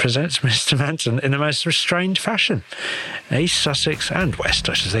presents Mr. Manson in the most restrained fashion. East Sussex and West,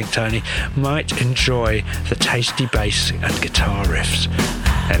 I should think, Tony, might enjoy the tasty bass and guitar riffs.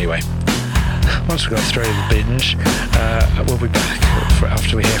 Anyway, once we've got through the binge, we'll be back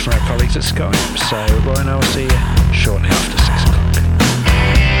after we hear from our colleagues at Sky. So, Roy and I will see you shortly after 6 o'clock.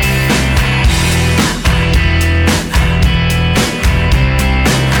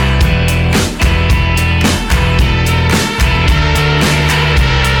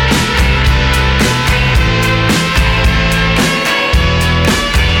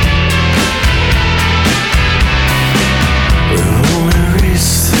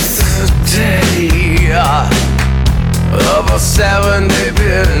 Of a 7-day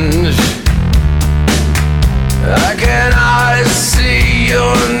binge, I can hardly see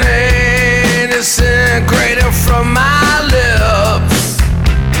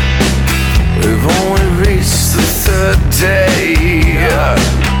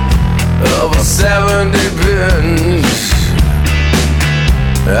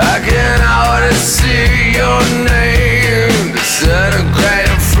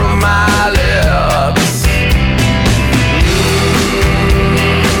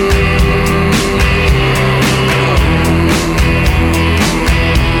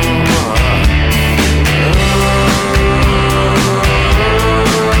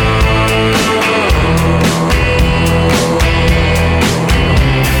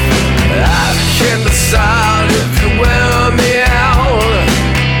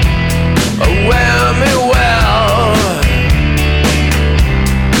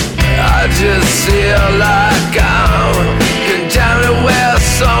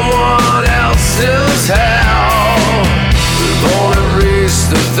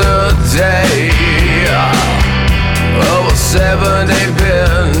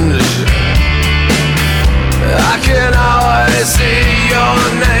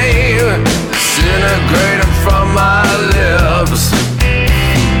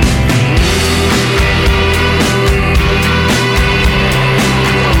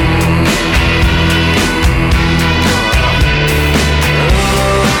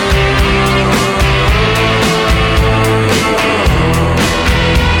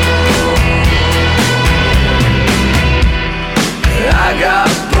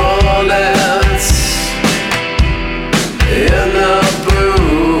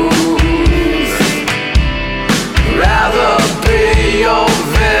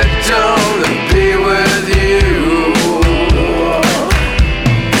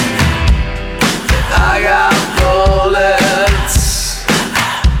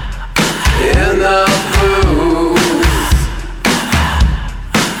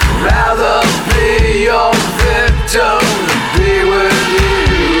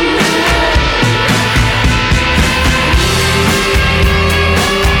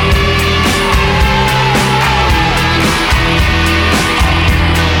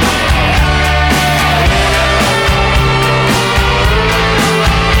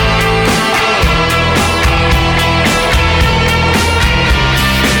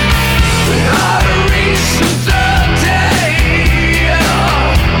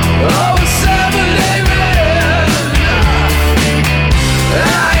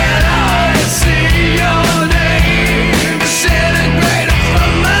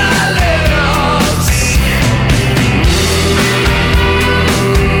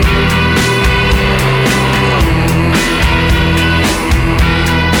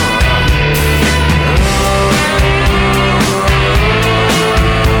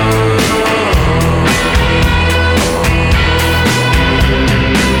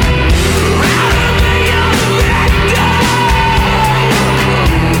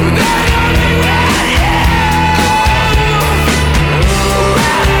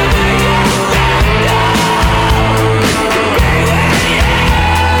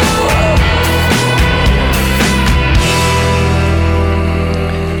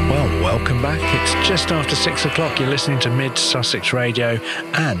 6 o'clock. You're listening to Mid Sussex Radio,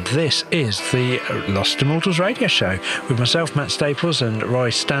 and this is the Lost Immortals radio show with myself, Matt Staples, and Roy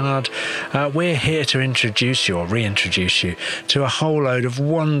Stannard. We're here to introduce you, or reintroduce you, to a whole load of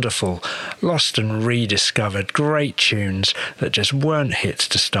wonderful, lost and rediscovered great tunes that just weren't hits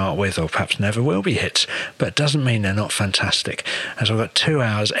to start with, or perhaps never will be hits, but it doesn't mean they're not fantastic. As I've got 2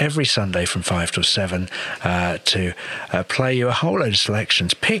 hours every Sunday from 5 till 7 to play you a whole load of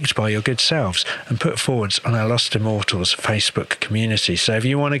selections picked by your good selves and put forwards on our Lost Immortals Facebook community. So if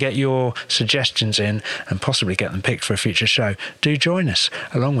you want to get your suggestions in and possibly get them picked for a future show, do join us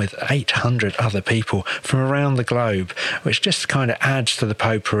along with 800 other people from around the globe, which just kind of adds to the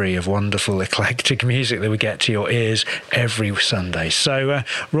potpourri of wonderful eclectic music that we get to your ears every Sunday. So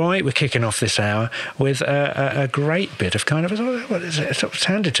Roy, we're kicking off this hour with a great bit of kind of, what is it? It sort of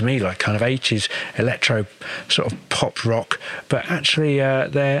sounded to me like kind of 80s electro sort of pop rock, but actually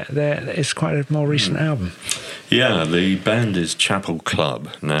it's quite a more recent album. Yeah, the band is Chapel Club.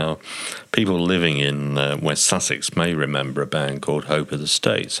 Now, people living in West Sussex may remember a band called Hope of the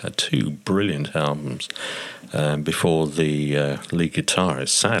States. Had 2 brilliant albums before the lead guitarist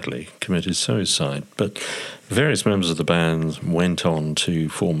sadly committed suicide. But various members of the band went on to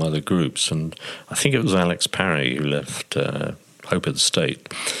form other groups, and I think it was Alex Parry who left Hope of the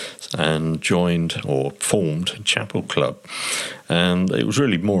State and joined or formed Chapel Club. And it was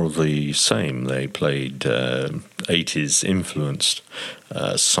really more of the same. They played 80s influenced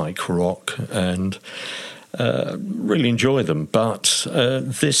psych rock and really enjoy them. But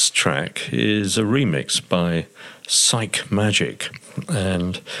this track is a remix by Psych Magic,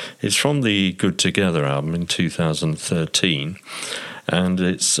 and it's from the Good Together album in 2013. And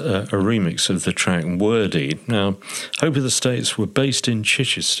it's a remix of the track Wordy. Now, Hope of the States were based in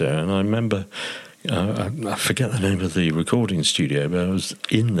Chichester, and I remember, I forget the name of the recording studio, but I was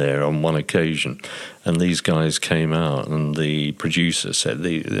in there on one occasion, and these guys came out, and the producer said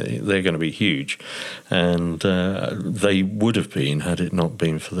they're going to be huge. And they would have been had it not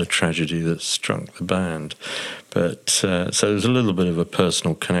been for the tragedy that struck the band. But so there's a little bit of a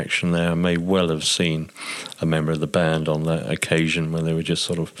personal connection there. I may well have seen a member of the band on that occasion when they were just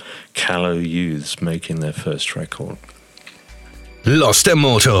sort of callow youths making their first record. Lost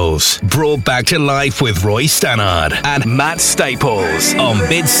Immortals, brought back to life with Roy Stannard and Matt Staples on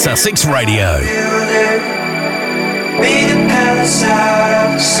Mid Sussex Radio. Made a palace out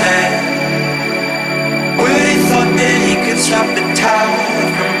of the sand, where they thought that he could stop the tower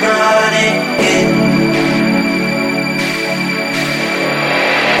from running in.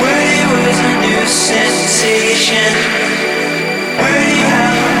 Was a new sensation, where he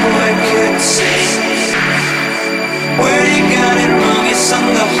had a boy could sing, where he got it wrong, he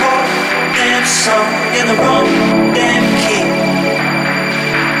sung the whole damn song in the wrong damn key,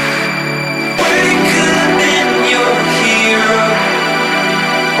 where he could have been your hero,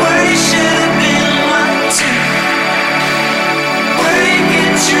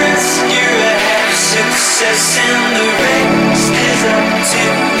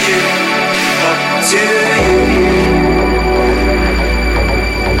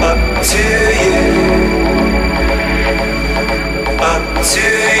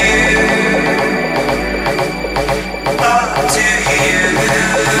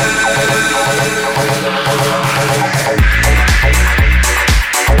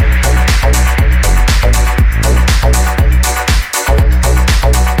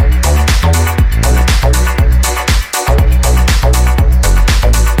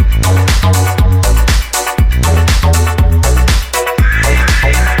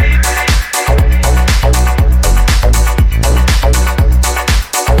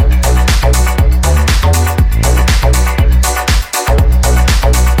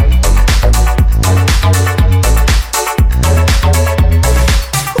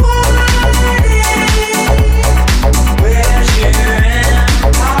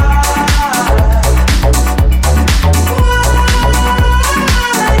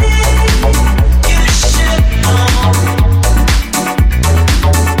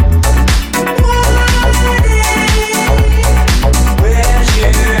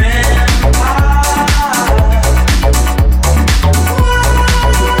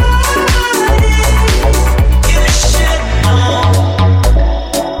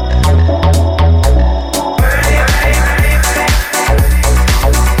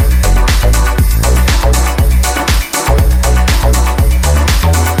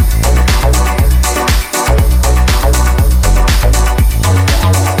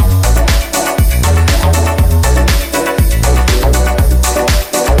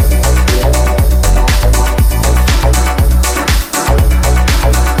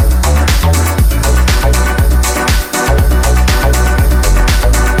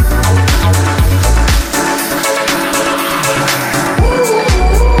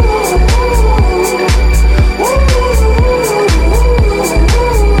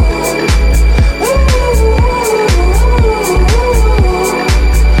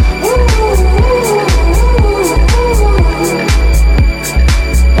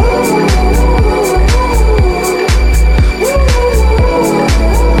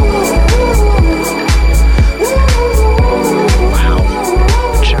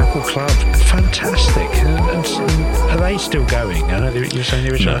 Chapel Club, fantastic. And are they still going? I know you were saying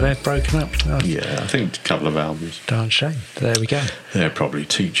the original, they're broken up. Oh. Yeah, I think a couple of albums. Darn shame. There we go. They're probably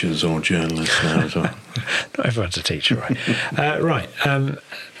teachers or journalists now as well. Not everyone's a teacher, right? Right.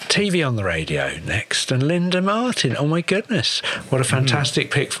 TV on the radio next, and Linda Martin. Oh my goodness, what a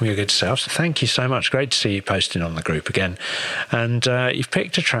fantastic pick from your good self. So thank you so much. Great to see you posting on the group again. And you've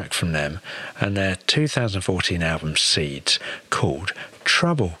picked a track from them and their 2014 album Seeds called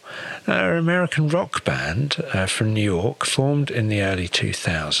Trouble. They're an American rock band from New York, formed in the early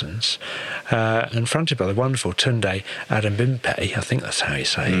 2000s, and fronted by the wonderful Tunde Adebimpe. I think that's how you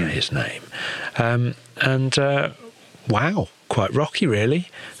say his name. Wow, quite rocky, really.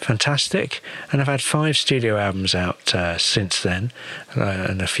 Fantastic. And I've had 5 studio albums out since then,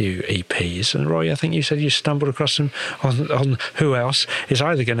 and a few EPs. And Roy, I think you said you stumbled across them on who else is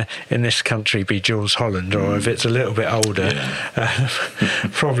either going to, in this country, be Jules Holland, or if it's a little bit older,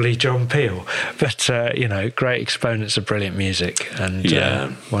 probably John Peel. But, great exponents of brilliant music, and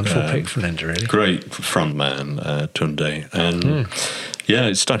wonderful pick from Linda, really. Great frontman, Tunde. And yeah,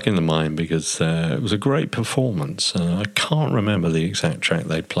 it stuck in the mind because it was a great performance. I can't remember the exact track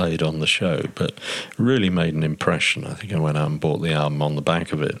they played on the show, but really made an impression. I think I went out and bought the album on the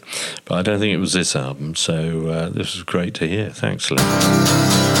back of it. But I don't think it was this album, so this was great to hear. Thanks, Lynn.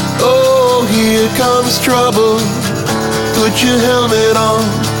 Oh, here comes trouble. Put your helmet on.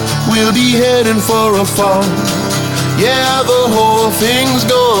 We'll be heading for a fall. Yeah, the whole thing's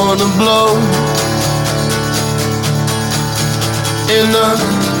gonna blow. And the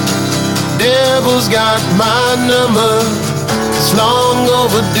devil's got my number. It's long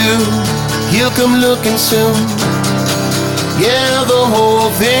overdue. He'll come looking soon. Yeah, the whole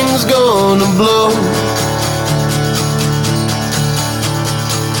thing's gonna blow.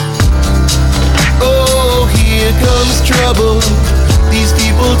 Oh, here comes trouble. These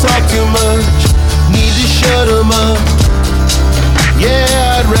people talk too much. Need to shut them up.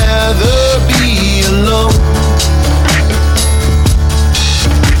 Yeah, I'd rather be alone.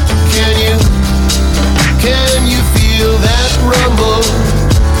 Can you feel that rumble?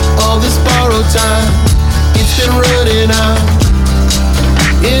 All this borrowed time, it's been running out.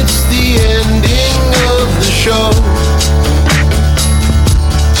 It's the ending of the show.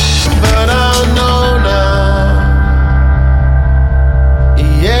 But I know now.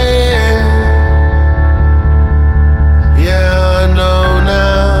 Yeah, I know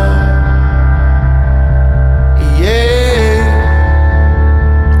now.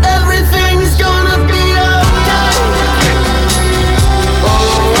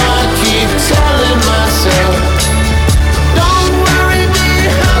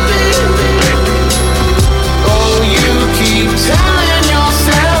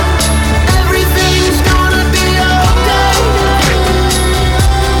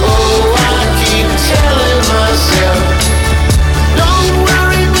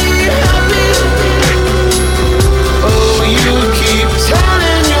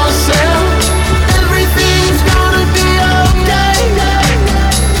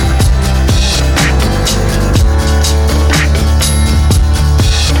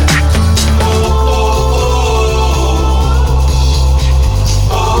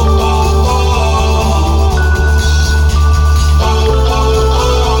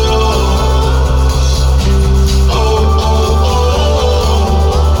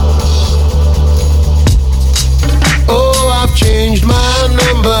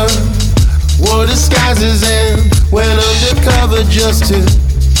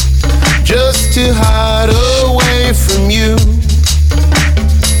 Just to hide away from you.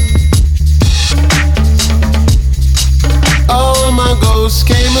 All my ghosts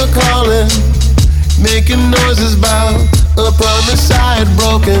came a-calling, making noises about a promise I had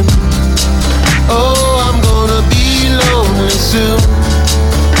broken. Oh, I'm gonna be lonely soon.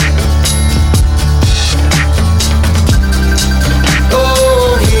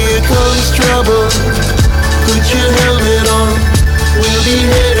 Oh, here comes trouble. Put your helmet on. We'll be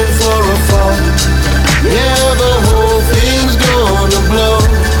headed for a fall. Yeah, the whole thing's gonna blow.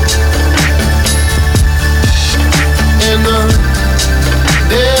 And the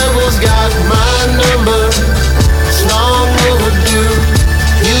devil's got my number. It's long overdue.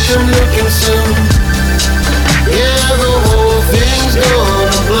 He'll come looking soon. Yeah, the whole thing's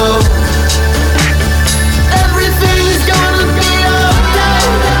gonna blow. Everything's gonna be okay.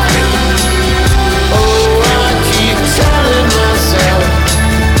 Oh, I keep telling myself,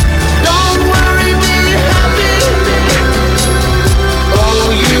 don't worry, be happy. Oh,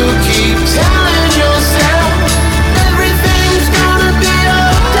 you keep telling yourself, everything's gonna be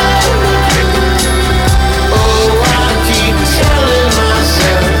okay. Oh, I keep telling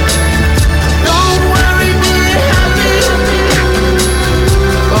myself,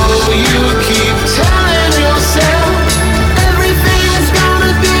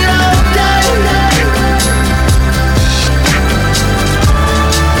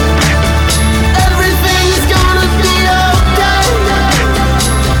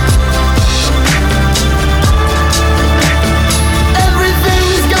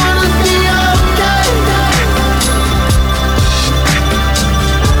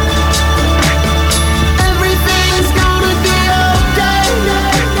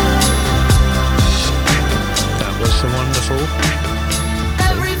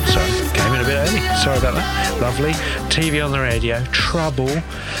 TV on the Radio, Trouble.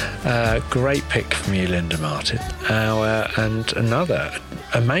 Great pick from you, Linda Martin. And another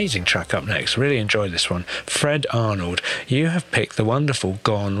amazing track up next. Really enjoyed this one. Fred Arnold, you have picked the wonderful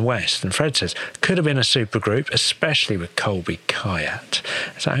Gone West. And Fred says, could have been a supergroup, especially with Colby Kayat.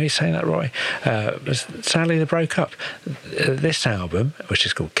 Is that how you say that, Roy? Sadly, they broke up. This album, which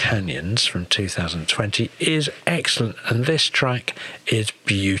is called Canyons from 2020, is excellent. And this track is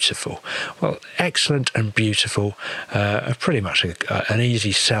beautiful. Well, excellent and beautiful are pretty much an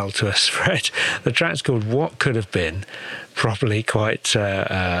easy sell to us, Fred. The track's called What Could Have Been. Probably quite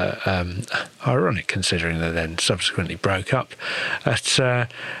ironic considering they then subsequently broke up. But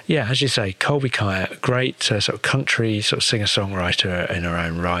yeah, as you say, Colby Kayat, great sort of country sort of singer-songwriter in her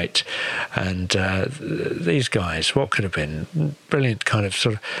own right. And these guys, What Could Have Been, brilliant kind of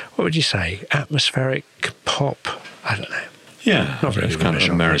sort of, what would you say, atmospheric pop? I don't know. Yeah, not really kind of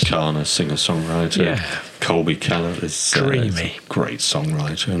Americana singer-songwriter. Yeah. Colby Kayat is dreamy, a great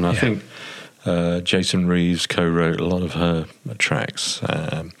songwriter, and I think Jason Reeves co-wrote a lot of her tracks,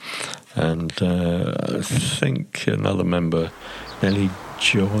 and I think another member, Nellie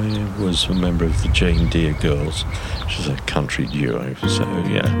Joy, was a member of the Jane Deere Girls, which is a country duo. So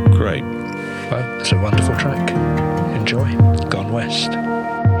yeah, great. Well, it's a wonderful track. Enjoy. Gone West.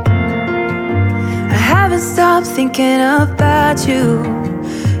 I haven't stopped thinking about you.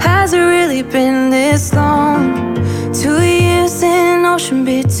 Has it really been this long? 2 years in an ocean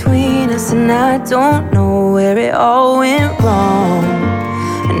between us, and I don't know where it all went wrong.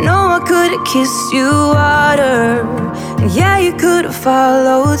 I know I could have kissed you harder, and yeah, you could have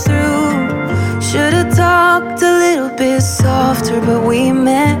followed through. Should have talked a little bit softer, but we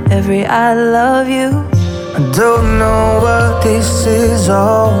meant every I love you. I don't know what this is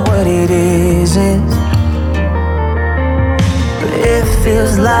or what it isn't, but it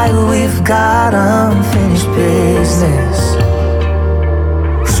feels like we've got unfinished business.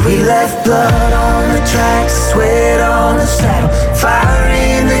 'Cause we left blood on the tracks, sweat on the saddle, fire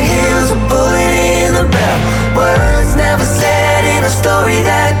in the hills, a bullet in the barrel. Words never said in a story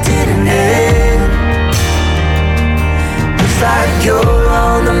that didn't end. Looks like you're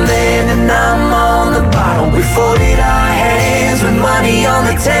on the mend and I'm on the bottom. We folded our hands with money on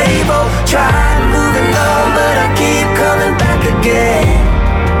the table, tried moving on, but I keep coming back again.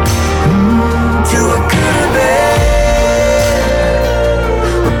 To what could have been,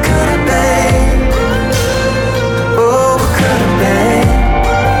 what could have been, oh, what could have been,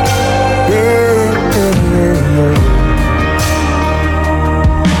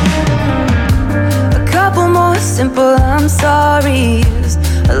 A couple more simple I'm sorry's,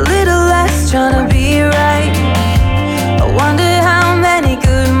 a little less trying to be right. I wonder how many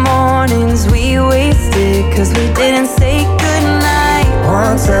good mornings we wasted 'cause we didn't say goodnight.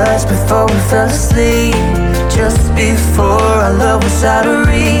 one touch before we fell asleep, just before our love was out of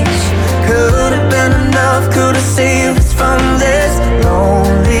reach. Could have been enough, could have saved us from this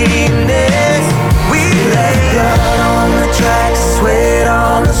loneliness. We left blood on the tracks, sweat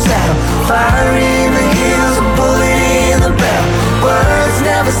on the saddle, fire in the hills, a bullet in the barrel. Words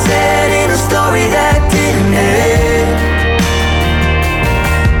never said in a story that didn't end.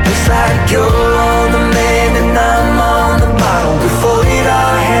 Looks like you're on the mend and I'm on the bottom. We folded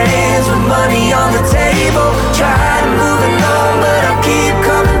our hands with money on the table, tried moving on, but I keep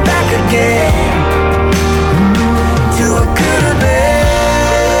coming back again. To what could have been,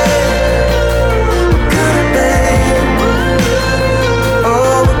 what could have been, oh,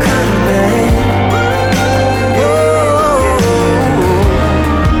 what could have been, oh.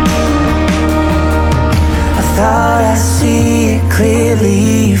 I thought I see it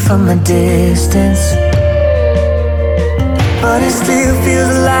clearly from a distance, but it still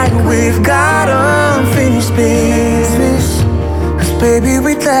feels like we've got unfinished business. 'Cause baby,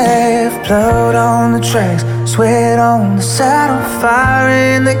 we left blood on the tracks, sweat on the saddle, fire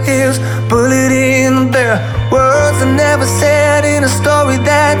in the hills, bullet in the barrel. Words are never said in a story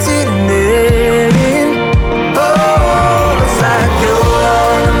that didn't end. Oh, it's like you're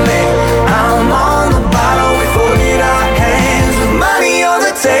on the mend, I'm on the bottle. We folded our hands with money on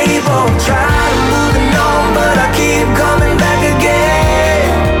the table, trying to move on, but I keep coming back again.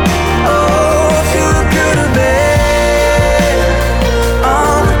 Oh, you could have been,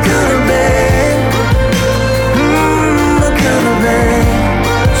 oh, it could have been, it could have been,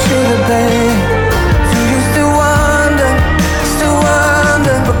 should have been. So you still wonder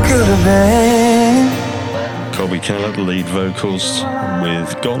what could have been. Colby Kayat, lead vocals with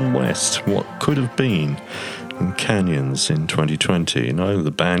Gone West, What Could Have Been, and Canyons in 2020. I know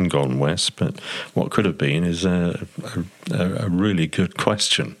the band Gone West, but what could have been is a really good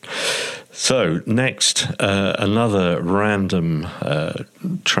question. So next, another random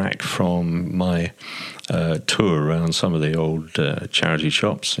track from my tour around some of the old charity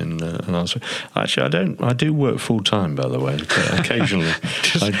shops in actually I do work full time, by the way. Occasionally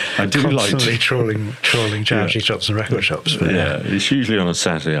I do constantly like trawling charity shops and record shops. But it's usually on a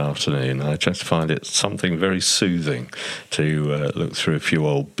Saturday afternoon. I just find it something very soothing to look through a few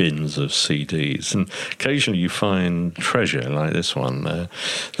old bins of CDs, and occasionally you find treasure like this one.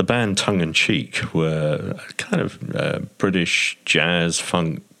 The band Tongue in Cheek were kind of British jazz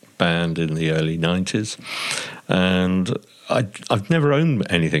funk band in the early 90s, and I've never owned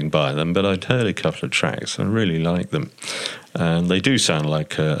anything by them, but I'd heard a couple of tracks and really liked them, and they do sound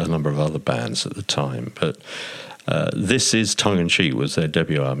like a number of other bands at the time, but this is Tongue in Cheek, was their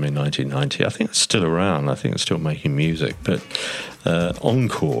debut album in 1990. I think it's still around, I think it's still making music, but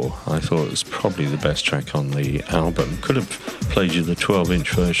Encore I thought was probably the best track on the album. Could have played you the 12-inch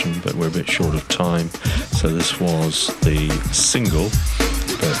version, but we're a bit short of time, so this was the single,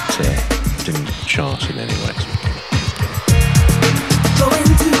 but didn't chart in any way.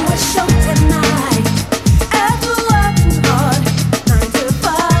 Going to a show tonight, after working hard, 9 to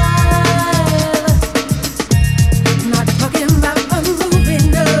 5. Not talking about a movie,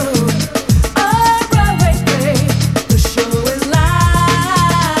 no, a Broadway play. The show is live,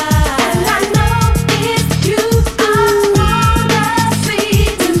 and I know it's you I wanna see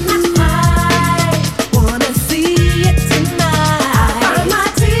tonight. Wanna see it tonight. I find my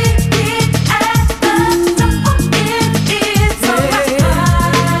ticket at the door. It is alright.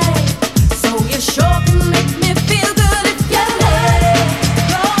 So you sure can make me feel good if you let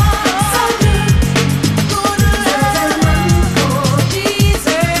go. So good, good love for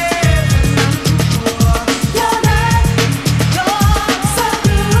Jesus. Your love, so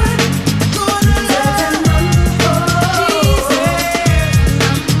good, good love for Jesus.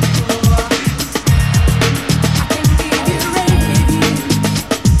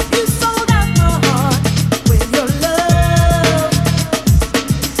 You sold out my heart with your love.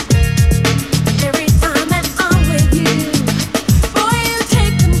 Every time that I'm with you, boy, you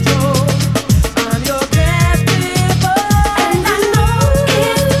take control. I'm your captive, and I know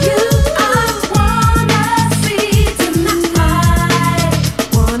it's you I wanna see tonight.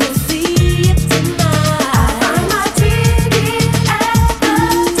 Wanna see it tonight. I find my ticket at the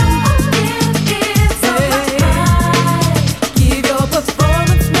door. It is alright. Give your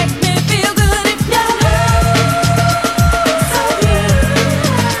performance, make me feel good if you so good,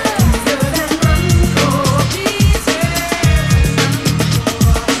 good and for Jesus.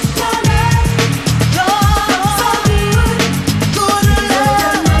 Your love, Lord, so good, good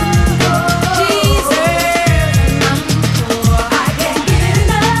love for Jesus. I can't get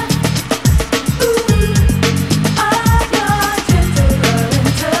enough, of your gentle loving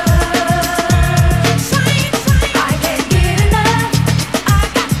touch. I can't get enough, I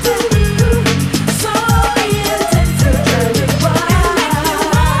got to, so intense to drive me wild.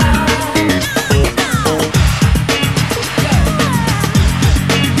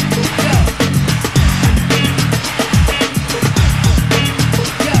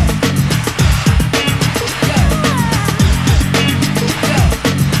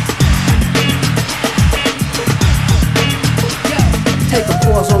 Take a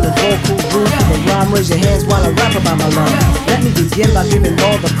pause on the vocal roof of a rhyme, raise your hands while I rap about my love. Let me begin by giving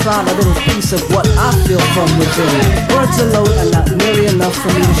all the crowd a little piece of what I feel from within. Words alone are not nearly enough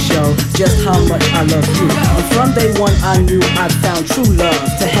for me to show just how much I love you. And from day one I knew I'd found true love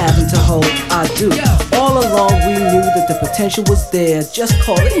to have and to hold, I do. All along we knew that the potential was there, just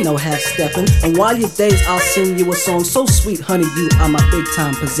call it no half-stepping. And while your days I'll sing you a song so sweet, honey, you are my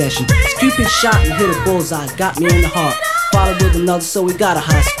big-time possession. Cupid shot and hit a bullseye, got me in the heart. Followed with another, so we got a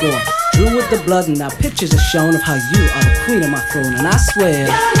high score. Drew with the blood, and now pictures are shown of how you are the queen of my throne. And I swear,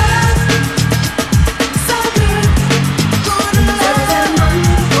 So good, good love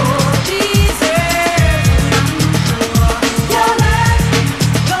for Jesus. Your love,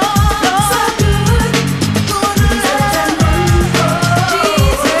 Lord, so good, good love for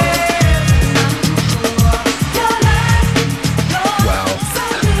Jesus. Your love, wow,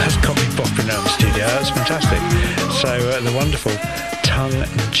 that's got me bopping around the studio. That's fantastic. So the wonderful Tongue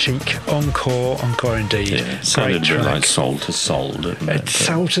in Cheek, encore indeed. Yeah, sounded a bit like Soul to Soul, didn't it?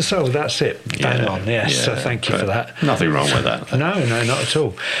 Soul to Soul, that's it. Bang on, yes. So thank you for that. Nothing wrong with that. No, not at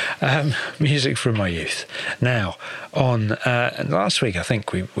all. Music from my youth. Now, on last week, I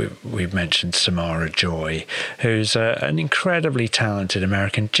think we mentioned Samara Joy, who's an incredibly talented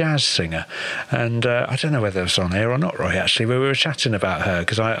American jazz singer. And I don't know whether it was on air or not, Roy, actually, but we were chatting about her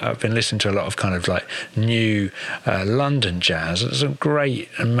because I've been listening to a lot of kind of like new London jazz. There's some great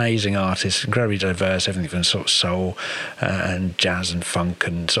and amazing artist, incredibly diverse, everything from sort of soul and jazz and funk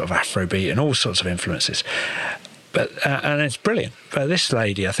and sort of Afrobeat and all sorts of influences. But and it's brilliant. But this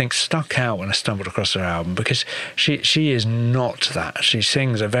lady, I think, stuck out when I stumbled across her album because she is not that. She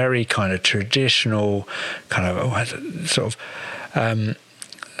sings a very kind of traditional, kind of sort of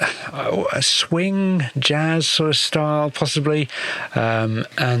a swing jazz sort of style, possibly, and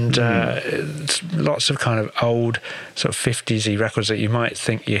lots of kind of old sort of 50s-y records that you might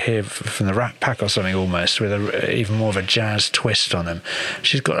think you hear from the Rat Pack or something, almost, with even more of a jazz twist on them.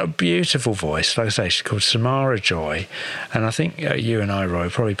 She's got a beautiful voice. Like I say, she's called Samara Joy, and I think you and I, Roy,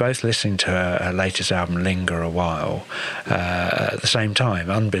 probably both listening to her latest album, Linger a While, at the same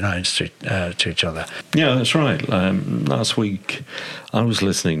time, unbeknownst to each other. Yeah, that's right. Last week I was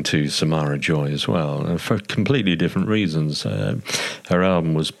listening to Samara Joy as well, for completely different reasons. Her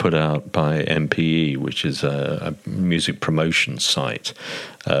album was put out by MPE, which is a music promotion site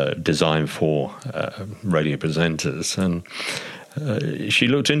designed for radio presenters, and she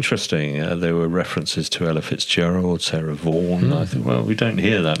looked interesting. There were references to Ella Fitzgerald, Sarah Vaughan. I think, well, we don't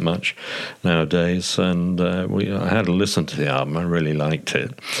hear that much nowadays, and I had a listen to the album. I really liked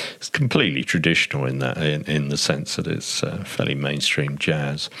it. It's completely traditional in the sense that it's fairly mainstream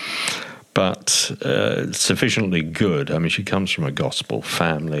jazz, but sufficiently good. I mean, she comes from a gospel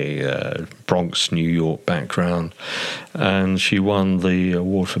family, Bronx, New York background, and she won the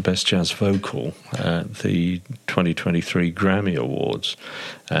award for Best Jazz Vocal at the 2023 Grammy Awards,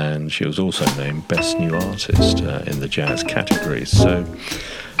 and she was also named Best New Artist in the jazz category. So,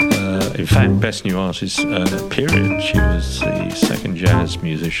 in fact, Best New Artist, period. She was the second jazz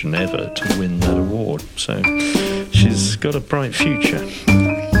musician ever to win that award, so she's got a bright future.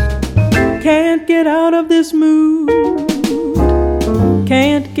 Can't get out of this mood,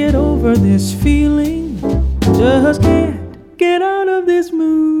 can't get over this feeling, just can't get out of this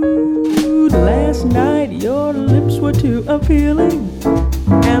mood. Last night your lips were too appealing,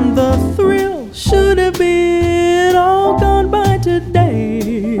 and the thrill should have been all gone by today,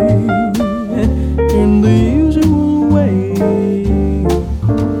 in the usual way.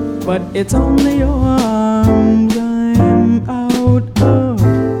 But it's only your arms I'm out of.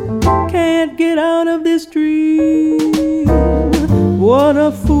 Can't get out of this dream. What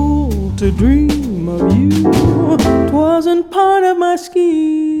a fool to dream of you. 'Twasn't part of my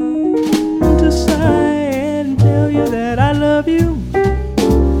scheme to sigh and tell you that I love you,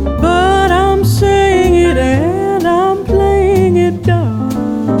 but I'm saying it and I'm playing it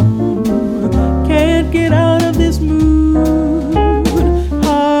dumb. Can't get out of this mood.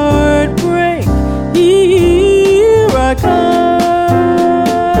 Heartbreak, here I come.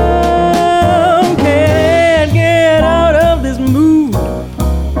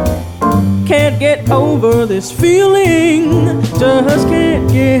 Over this feeling, just can't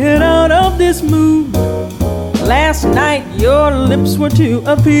get out of this mood. Last night your lips were too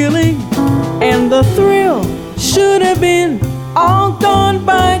appealing, and the thrill should have been all gone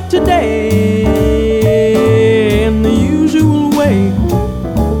by today, in the usual way.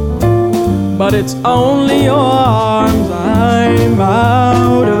 But it's only your arms I'm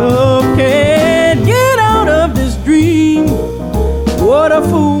out of. Can't get out of this dream. What a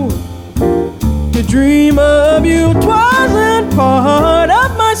fool to dream of you. 'Twasn't part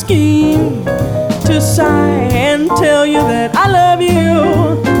of my scheme to sigh and tell you that I love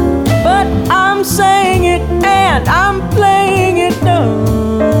you, but I'm saying it and I'm playing it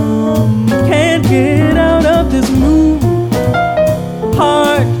dumb. Can't get out of this mood.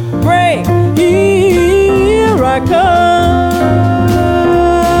 Heartbreak, here I come.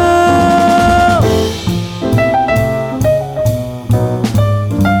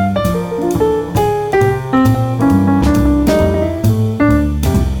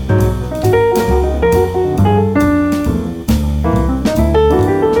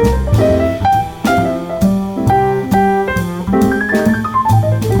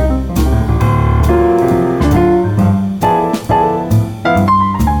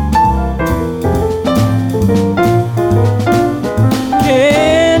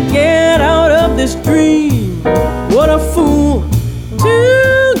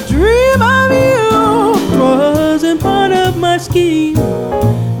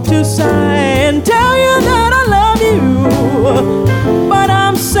 To sigh and tell you that I love you, but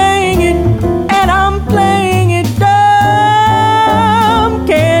I'm saying it and I'm playing it dumb.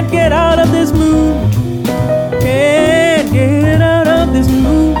 Can't get out of this mood. Can't get out of this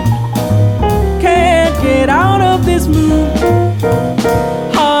mood. Can't get out of this mood.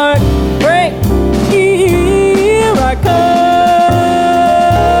 Heartbreak, here I come.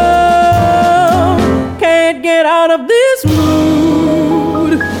 Can't get out of this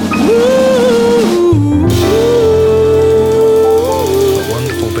mood.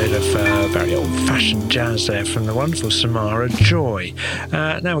 jazz there from the wonderful Samara Joy.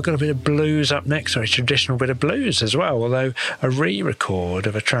 Now we've got a bit of blues up next, or a traditional bit of blues as well, although a re-record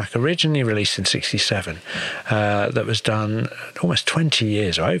of a track originally released in 1967 that was done almost 20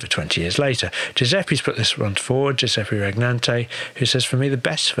 years, or over 20 years later. Giuseppe's put this one forward, Giuseppe Regnante, who says, for me, the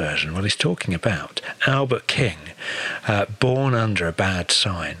best version, well, he's talking about Albert King, Born Under a Bad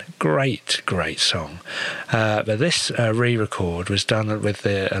Sign. Great song. But this re-record was done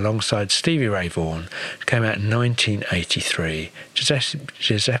alongside Stevie Ray Vaughan. It came out in 1983.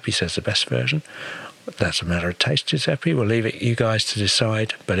 Giuseppe says the best version. That's a matter of taste, Giuseppe. We'll leave it you guys to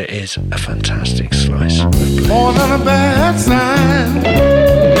decide, but it is a fantastic slice of blues. More than a bad sign.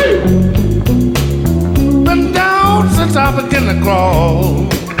 Been down since I began to crawl.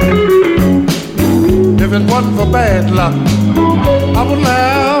 If it wasn't for bad luck, I wouldn't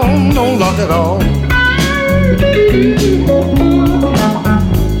have no luck at all.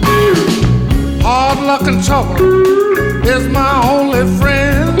 Hard luck and trouble is my only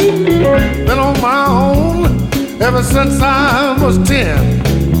friend. Been on my own ever since I was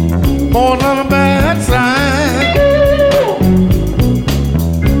 10. Born on a bad side.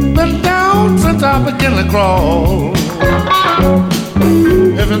 Been down since I began to crawl.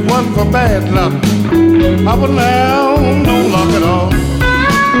 If it wasn't for bad luck, I wouldn't have no luck at all.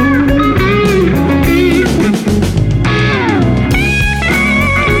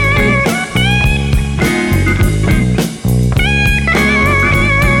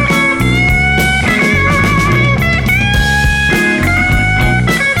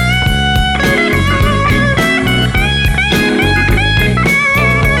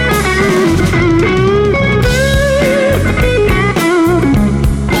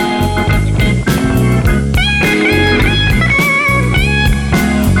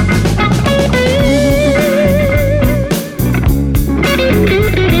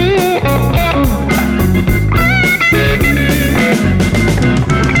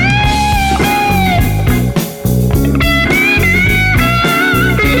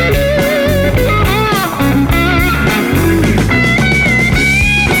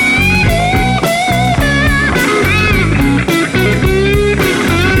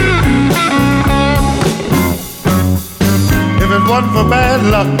 For bad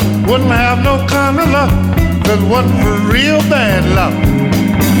luck, wouldn't have no kind of luck. If it wasn't for real bad luck,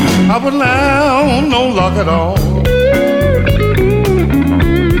 I wouldn't have no luck at all.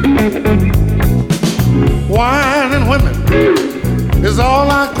 Wine and women is all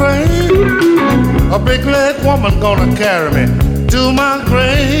I crave. A big leg woman gonna carry me to my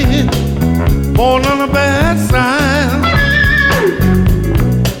grave. Born on a bad sign.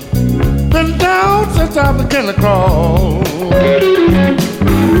 Been down since I began to crawl.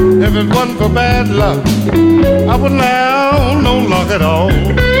 If it wasn't for bad luck, I wouldn't have no luck at all.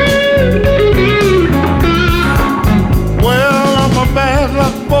 Well, I'm a bad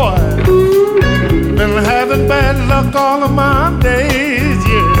luck boy. Been having bad luck all of my days,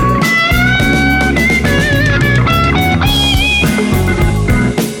 yeah.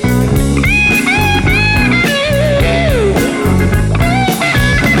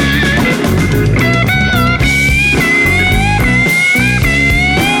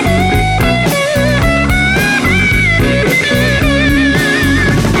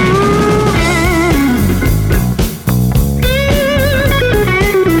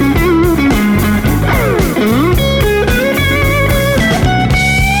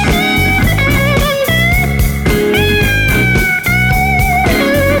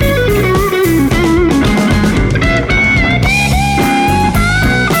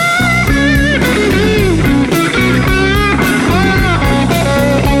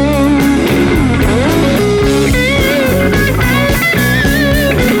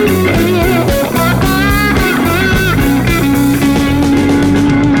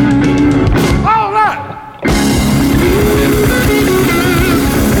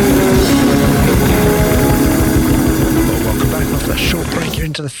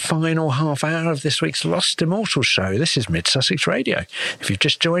 Final half hour of this week's Lost Immortals show. This is Mid Sussex Radio. If you've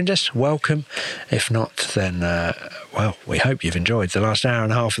just joined us, welcome. If not, then well, we hope you've enjoyed the last hour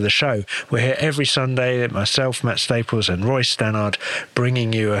and a half of the show. We're here every Sunday, myself, Matt Staples and Roy Stannard,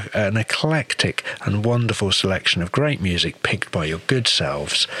 bringing you an eclectic and wonderful selection of great music picked by your good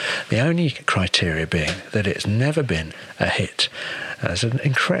selves. The only criteria being that it's never been a hit. It's an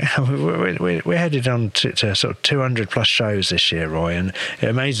we're headed on to sort of 200 plus shows this year, Roy, and it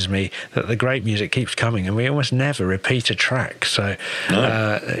amazes me that the great music keeps coming and we almost never repeat a track. So,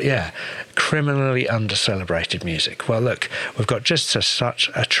 yeah, criminally under-celebrated music. Well, look, we've got just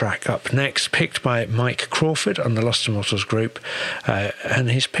such a track up next, picked by Mike Crawford on the Lost Immortals group, and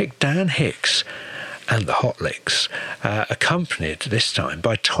he's picked Dan Hicks. and the Hot Licks, accompanied this time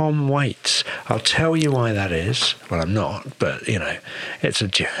by Tom Waits. I'll tell you why that is. Well, I'm not, but you know, it's a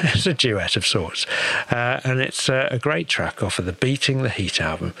duet of sorts, and it's a great track off of the Beating the Heat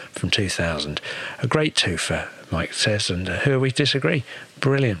album from 2000. A great twofer, Mike says, and who we disagree.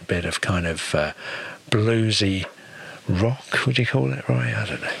 Brilliant bit of kind of bluesy rock, would you call it, Roy? I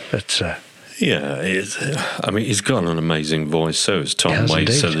don't know, but yeah, I mean, he's got an amazing voice. So has Tom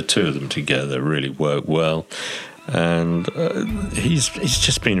Waits. So the two of them together really work well. And he's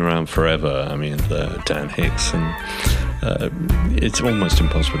just been around forever. I mean, Dan Hicks, and it's almost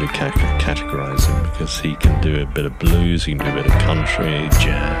impossible to categorise him because he can do a bit of blues, he can do a bit of country,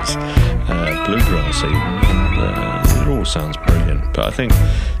 jazz, bluegrass even, and it all sounds brilliant. But I think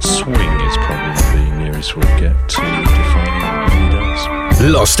swing is probably the nearest we'll get to defining what he does.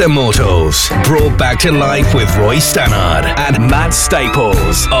 Lost Immortals, brought back to life with Roy Stannard and Matt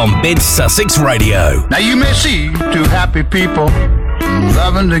Staples on Mid Sussex Radio. Now you may see two happy people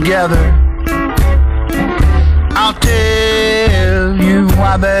loving together. I'll tell you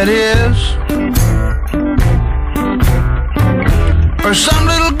why that is. Or some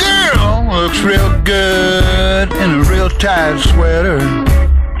little girl looks real good in a real tight sweater.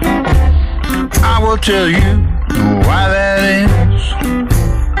 I will tell you why that is.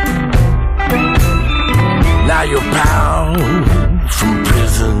 Now your pal from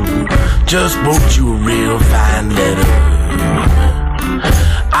prison just wrote you a real fine letter.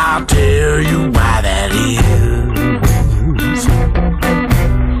 I'll tell you why that is.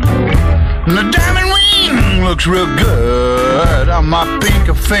 And the diamond ring looks real good on my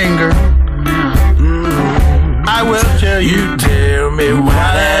pinky finger. I will tell you. You tell me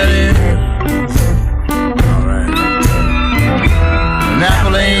why that is. An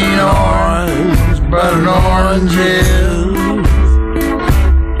apple ain't orange, but an orange is.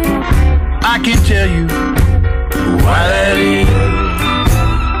 I can tell you why that is.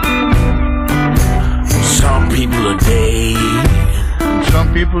 Some people are day, some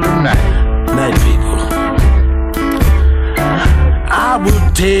people are night. Night people. I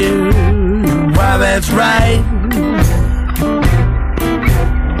will tell you why that's right.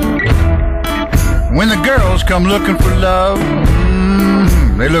 When the girls come looking for love,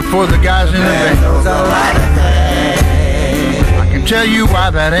 they look for the guys in the band. I can tell you why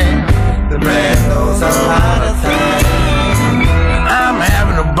that ain't. The man knows a lot of things. I'm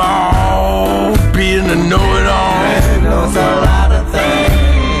having a ball, being a know-it-all. The man knows a lot of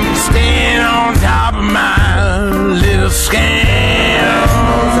things. Staying on top of my little scam.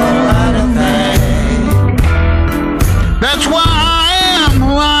 Knows a lot of things. That's why I am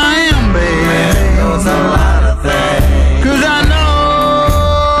who I am, baby. The man knows a lot of things. 'Cause I know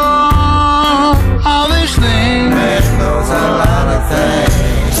all these things. The man knows a lot of things.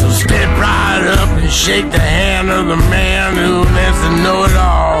 So step right up and shake the hand of the man who lets to know it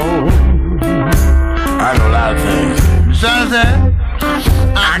all. I know a lot of things. Besides that,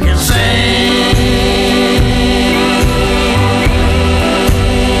 I can sing.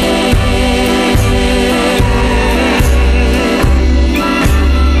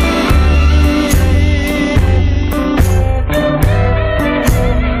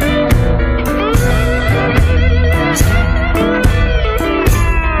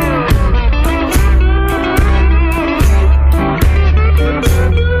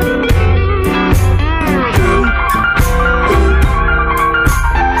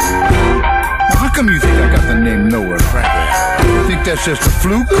 That's just a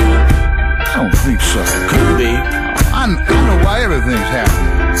fluke? I don't think so. Could be. I know why everything's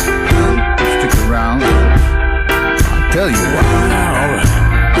happening. Stick around. I'll tell you why.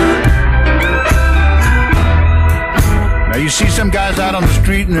 Now you see some guys out on the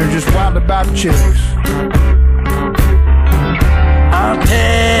street and they're just wild about chicks. I'll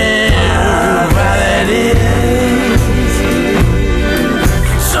tell you why that is.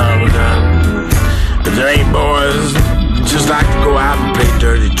 Some of them, if there ain't boys, just like to go out and play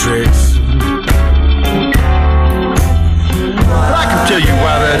dirty tricks. But I can tell you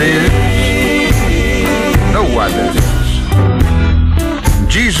why that is. Know why that is.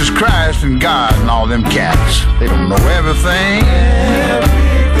 Jesus Christ and God and all them cats, they don't know everything.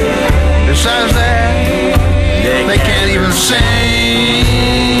 Besides that, they can't even sing.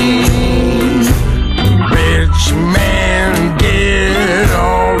 Rich man get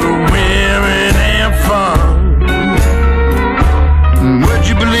all the women and fun.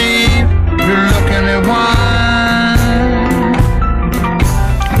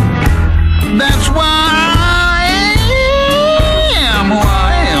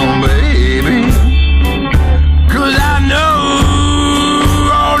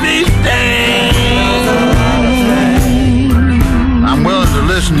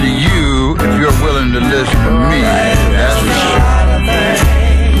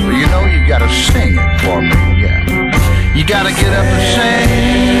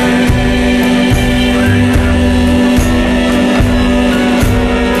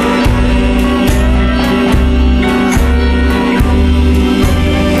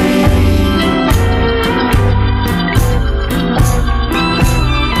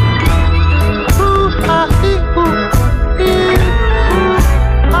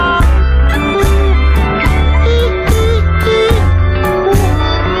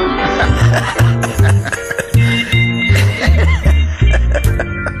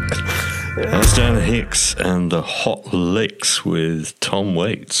 Hicks and the Hot Licks with Tom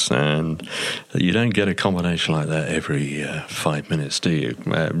Waits, and you don't get a combination like that every 5 minutes, do you?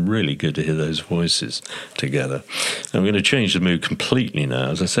 Really good to hear those voices together. I'm going to change the mood completely now.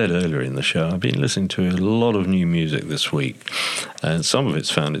 As I said earlier in the show, I've been listening to a lot of new music this week, and some of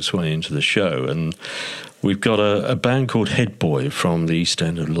it's found its way into the show, and we've got a band called Head Boy from the East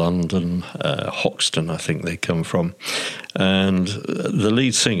End of London, Hoxton, I think they come from. And the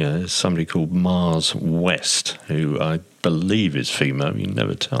lead singer is somebody called Mars West, who I believe is female. You can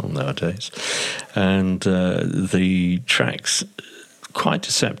never tell nowadays. And the track's quite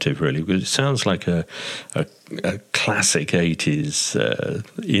deceptive, really, because it sounds like a classic 80s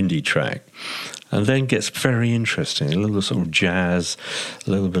indie track. And then gets very interesting, a little sort of jazz, a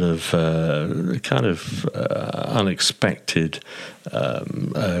little bit of kind of unexpected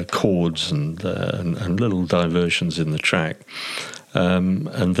chords and little diversions in the track.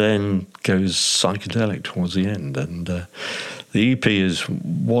 And then goes psychedelic towards the end. And the EP is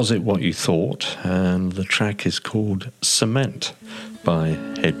Was It What You Thought? And the track is called Cement by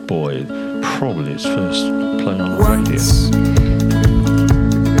Head Boy. Probably his first play on the radio.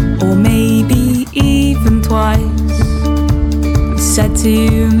 Or maybe even twice, said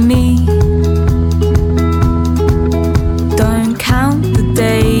to me, don't count the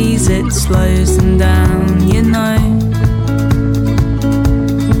days, it slows them down, you know.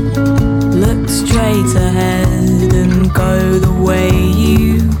 Look straight ahead and go the way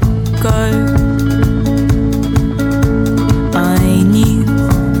you go.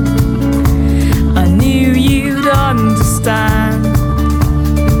 I knew you'd understand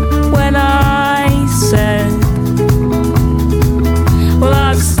when I said, well,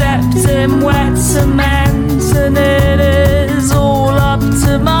 I've stepped in wet cement and it is all up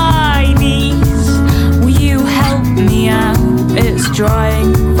to my knees. Will you help me out? It's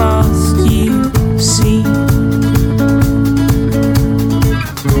drying fast, you see.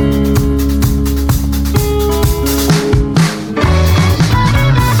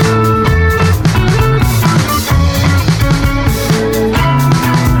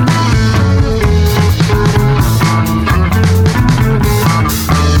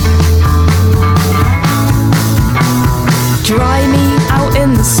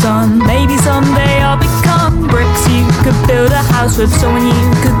 Sun. Maybe someday I'll become bricks you could build a house with, someone you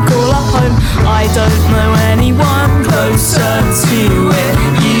could call a home. I don't know anyone closer to it.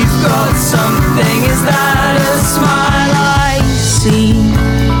 You've got something, is that a smile I see?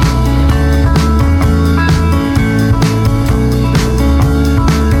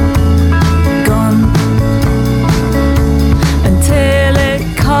 Gone until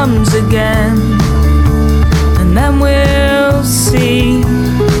it comes again, and then we'll see.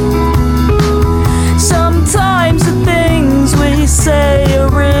 Sometimes the things we say are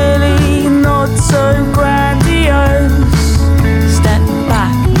really not so grandiose. Step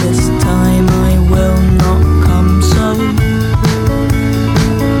back, this time I will not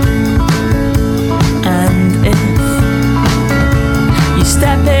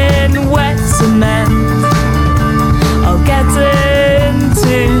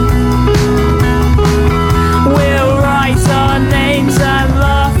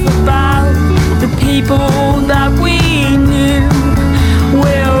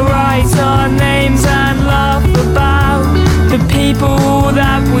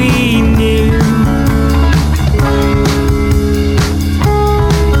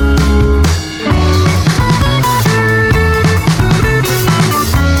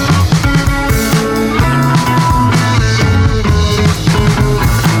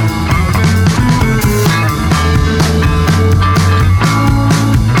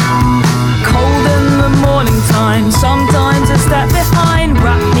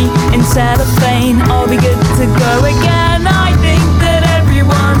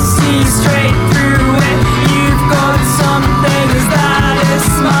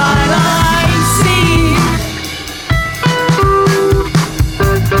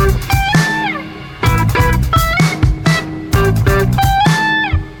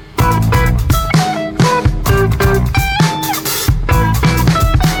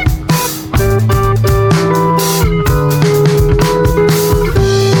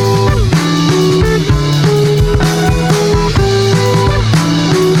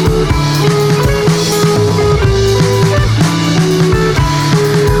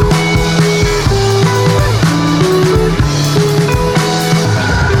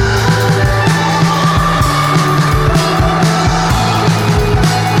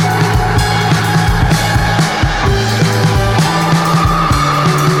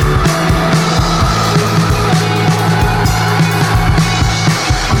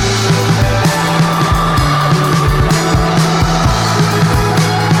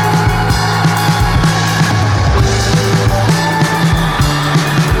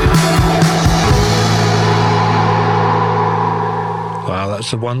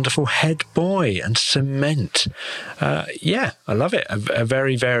that's the wonderful Head Boy and Cement. Yeah, I love it. A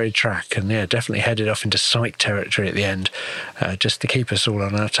very varied track, and yeah, definitely headed off into psych territory at the end, just to keep us all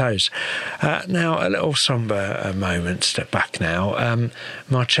on our toes. Now, a little sombre moment, step back now.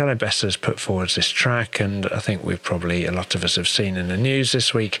 Marcello Besser's put forward this track, and I think a lot of us have seen in the news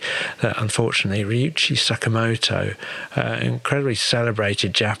this week that unfortunately Ryuichi Sakamoto, incredibly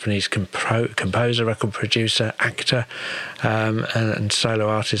celebrated Japanese composer, record producer, actor, and solo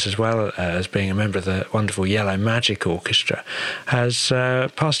artist, as well as being a member of the wonderful Yellow Magic Orchestra, has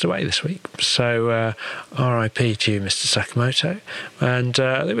passed away this week. So R.I.P. to you, Mr. Sakamoto. And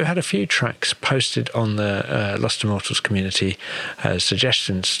I think we've had a few tracks posted on the Lost Immortals community as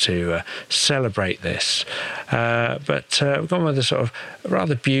suggestions to celebrate this. But we've gone with a sort of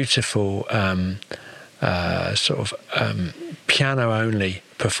rather beautiful piano-only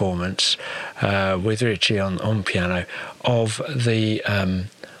performance with Richie on piano of the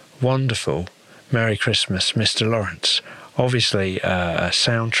wonderful Merry Christmas, Mr. Lawrence. Obviously, a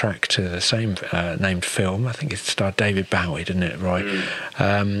soundtrack to the same named film. I think it starred David Bowie, didn't it, Roy?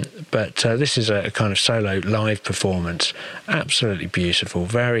 But this is a kind of solo live performance. Absolutely beautiful,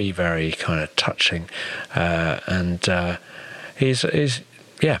 very, very kind of touching. And he's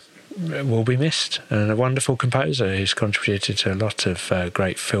will be missed, and a wonderful composer who's contributed to a lot of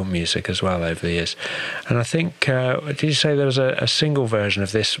great film music as well over the years. And I think, did you say there was a single version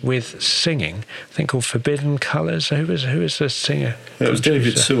of this with singing, I think called Forbidden Colours? Who was the singer? It was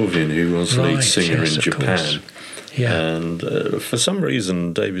David Sylvian, who was lead singer in Japan. Yeah. And for some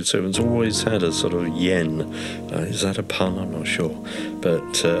reason, David Sylvian's always had a sort of yen. Is that a pun? I'm not sure.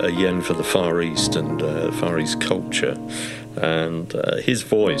 But a yen for the Far East and Far East culture. And his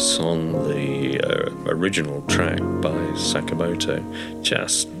voice on the original track by Sakamoto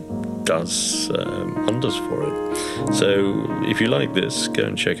just does wonders for it. So if you like this, go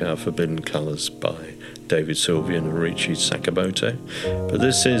and check out Forbidden Colours by David Sylvian and Ryuichi Sakamoto. But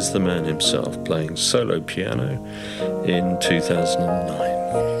this is the man himself playing solo piano in 2009.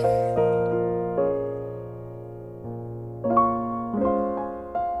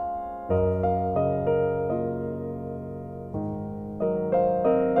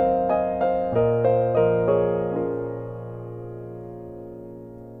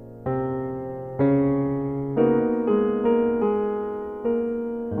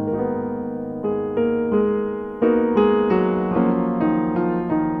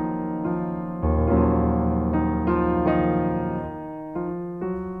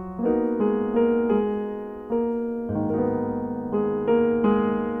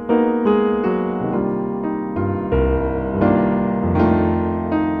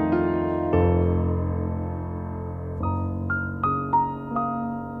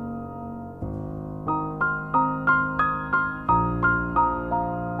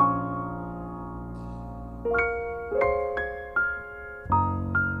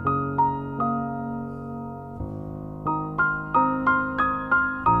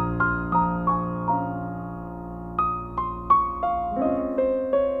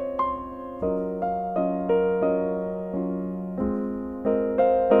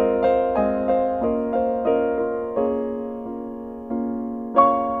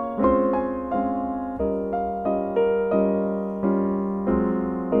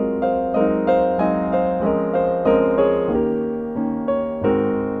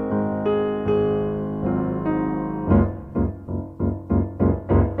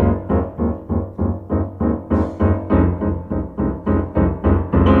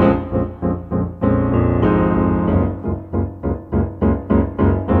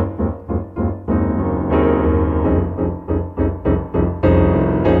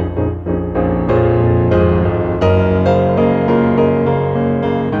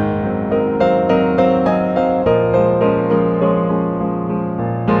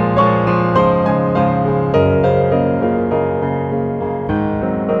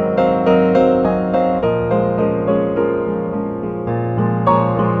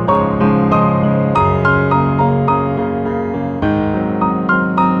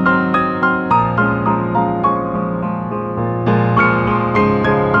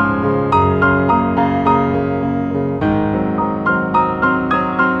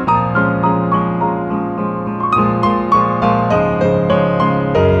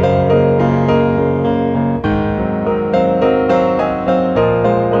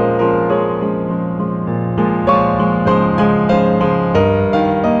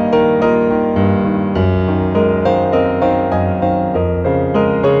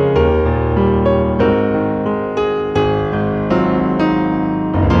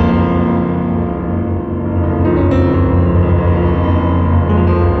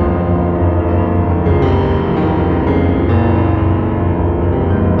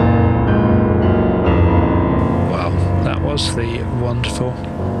 wonderful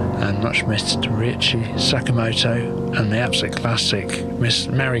and much missed Ryuichi Sakamoto and the absolute classic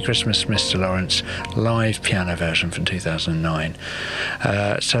Merry Christmas Mr. Lawrence live piano version from 2009,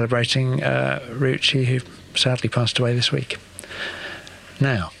 celebrating Ryuichi, who sadly passed away this week.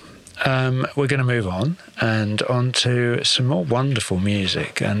 Now, we're going to move on to some more wonderful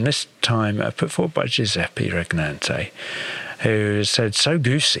music, and this time put forward by Giuseppe Regnante, who said, "So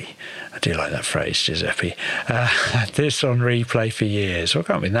goosey." I do like that phrase, Giuseppe. This on replay for years. Well, it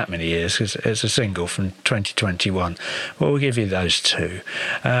can't be that many years because it's a single from 2021. Well, we'll give you those two.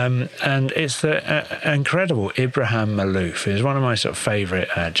 And it's the incredible Ibrahim Malouf, who's one of my sort of favourite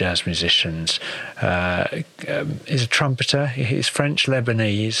jazz musicians. He's a trumpeter. He's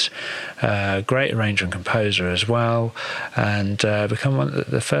French-Lebanese, great arranger and composer as well, and become one of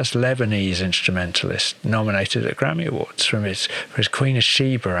the first Lebanese instrumentalists nominated at Grammy Awards for his Queen of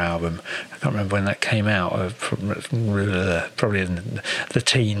Sheba album. I can't remember when that came out, probably in the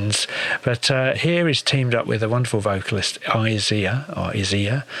teens. But here he's teamed up with a wonderful vocalist,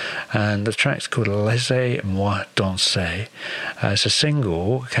 Izia, and the track's called Laissez-moi danser. It's a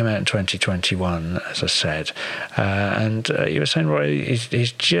single, came out in 2021, as I said. And you were saying, Roy,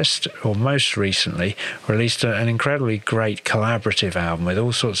 he's just, or most recently, released an incredibly great collaborative album with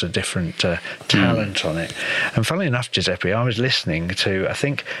all sorts of different talent on it. And funnily enough, Giuseppe, I was listening to, I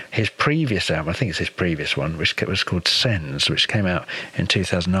think, his previous album, I think it's his previous one, which was called Sens, which came out in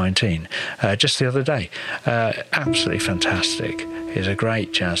 2019, just the other day. Absolutely fantastic. He's a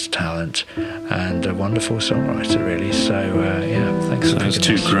great jazz talent and a wonderful songwriter, really. So, thanks for There's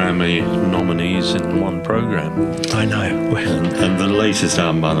two Grammy nominees in one programme. I know. And the latest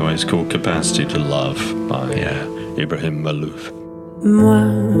album, by the way, is called Capacity to Love by Ibrahim Malouf. Moi,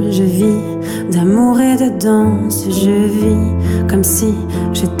 je vis d'amour et de danse. Je vis comme si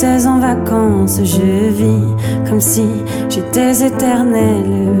j'étais en vacances. Je vis comme si j'étais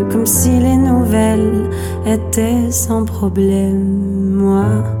éternelle, comme si les nouvelles étaient sans problème. Moi,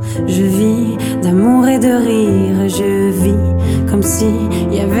 je vis d'amour et de rire. Je vis comme si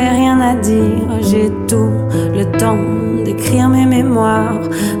y avait rien à dire. J'ai tout le temps d'écrire mes mémoires,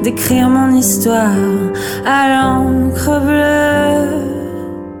 d'écrire mon histoire à l'encre bleue.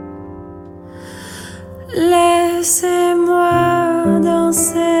 Laissez-moi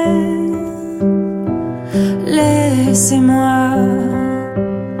danser,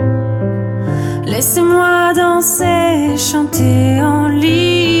 laissez-moi danser, chanter en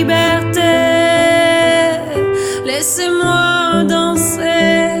liberté. Laissez-moi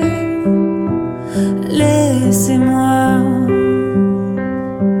danser, laissez-moi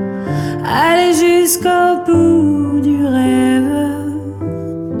aller jusqu'au bout du rêve.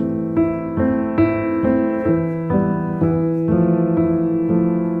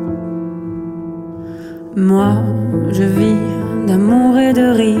 Moi, je vis d'amour et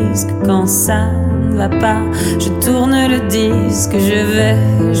de risque. Quand ça ne va pas, je tourne le disque. Je vais,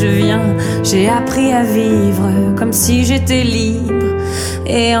 je viens. J'ai appris à vivre comme si j'étais libre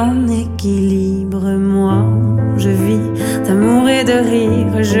et en équilibre. Moi, je vis d'amour et de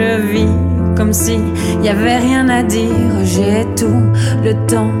rire. Je vis comme si y avait rien à dire. J'ai tout le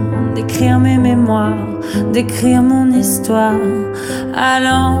temps d'écrire mes mémoires, d'écrire mon histoire à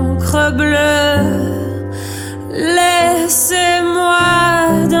l'encre bleue. Laissez-moi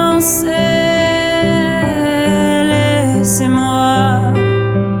danser,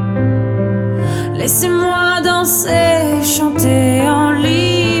 laissez-moi danser, chanter en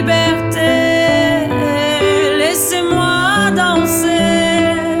liberté. Laissez-moi danser,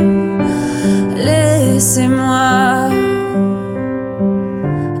 laissez-moi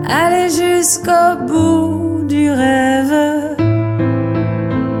aller jusqu'au bout du rêve.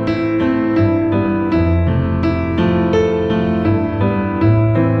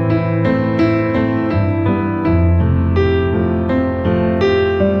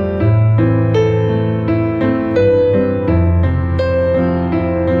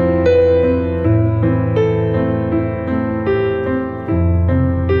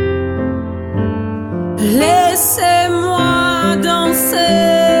 Laissez-moi danser,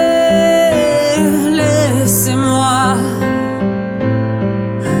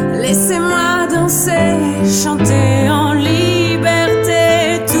 laissez-moi danser, chanter en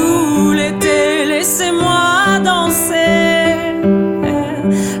liberté tout l'été. Laissez-moi danser,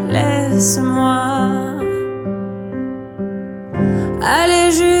 laisse-moi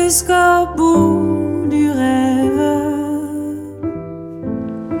aller jusqu'au bout du rêve.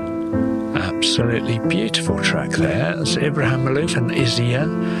 Absolutely beautiful track there. That's Ibrahim Malouf and Izia,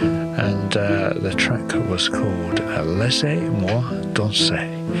 and the track was called Laissez-moi danser.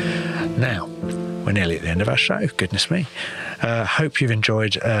 Now, we're nearly at the end of our show, goodness me. Hope you've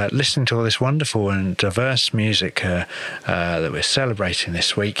enjoyed listening to all this wonderful and diverse music that we're celebrating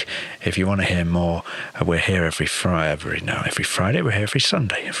this week. If you want to hear more, we're here every Friday. We're here every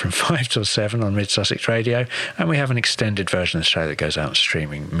Sunday from 5 till 7 on Mid Sussex Radio, and we have an extended version of the show that goes out on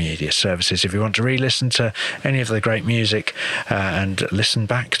streaming media services. If you want to re-listen to any of the great music and listen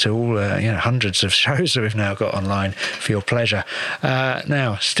back to all hundreds of shows that we've now got online for your pleasure.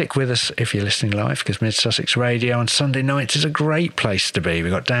 Now, stick with us if you're listening live, because Mid Sussex Radio on Sunday nights is a great place to be.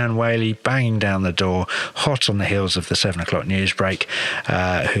 We've got Dan Whaley banging down the door, hot on the heels of the 7 o'clock news break,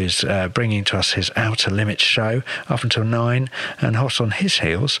 who's bringing to us his Outer Limits show up until 9, and hot on his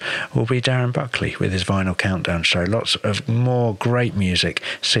heels will be Darren Buckley with his Vinyl Countdown show. Lots of more great music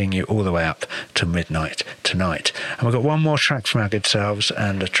seeing you all the way up to midnight tonight. And we've got one more track from our good selves,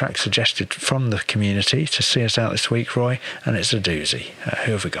 and a track suggested from the community to see us out this week, Roy, and it's a doozy.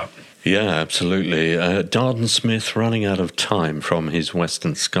 Who have we got? Yeah, absolutely. Darden Smith, Running Out of Time, from his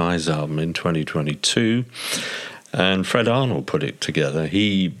Western Skies album in 2022. And Fred Arnold put it together.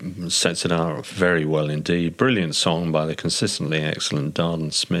 He sets it out very well indeed. Brilliant song by the consistently excellent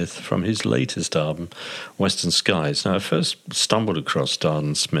Darden Smith from his latest album, Western Skies. Now, I first stumbled across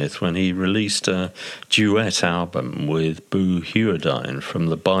Darden Smith when he released a duet album with Boo Hewerdine from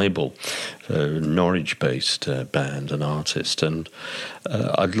The Bible, a Norwich-based band and artist, and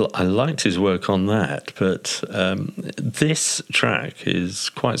I liked his work on that, but this track is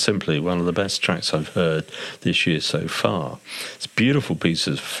quite simply one of the best tracks I've heard this year so far. It's a beautiful piece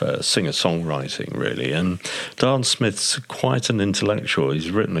of singer-songwriting, really, and Darden Smith's quite an intellectual.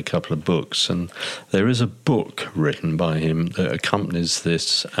 He's written a couple of books, and there is a book written by him that accompanies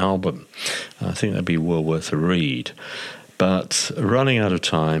this album. I think that'd be well worth a read. But Running Out of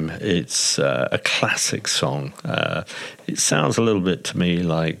Time, it's a classic song. It sounds a little bit to me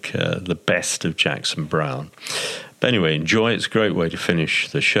like the best of Jackson Browne. But anyway, enjoy. It's a great way to finish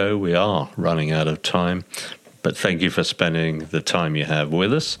the show. We are running out of time. But thank you for spending the time you have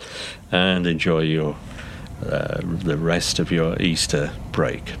with us, and enjoy your the rest of your Easter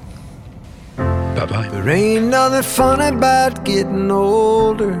break. Bye-bye. There ain't nothing funny about getting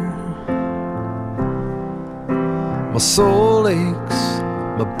older. My soul aches,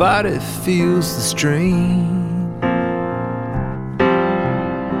 my body feels the strain.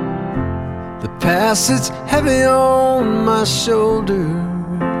 The past sits heavy on my shoulder.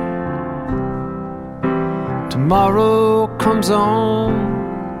 Tomorrow comes on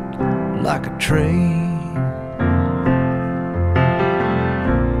like a train.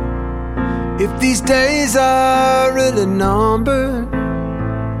 If these days are really numbered,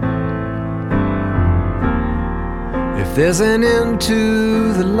 if there's an end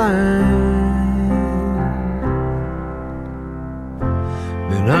to the line,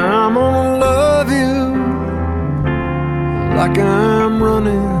 then I'm gonna love you like I'm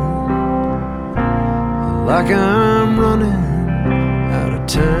running out of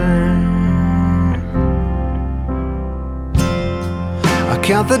time. I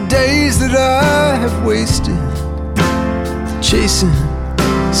count the days that I have wasted chasing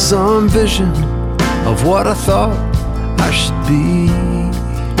some vision of what I thought I should be.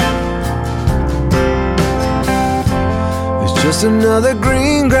 It's just another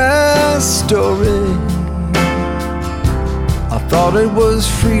green grass story. I thought it was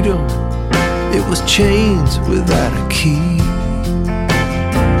freedom, it was chains without a key.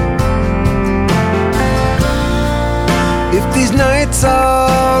 If these nights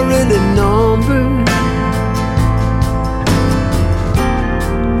are really numbered,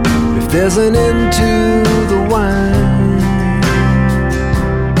 if there's an end to the wine,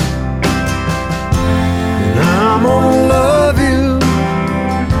 then I'm gonna love you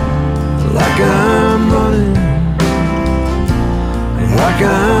like I'm running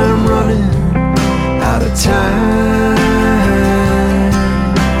out of time.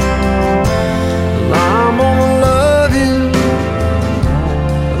 Well, I'm gonna love you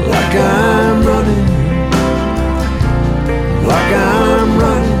like I'm running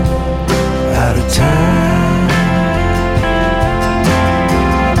out of time.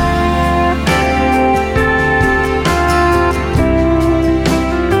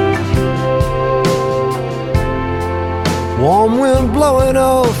 Warm wind blowing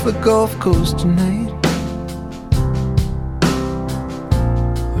off the Gulf Coast tonight.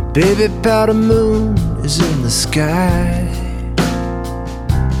 A baby powder moon is in the sky.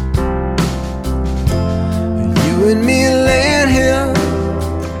 And you and me laying here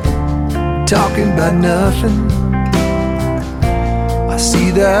talking about nothing. I see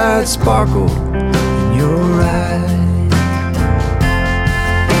that sparkle in your eyes.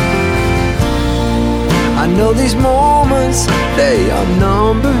 I know these moments, they are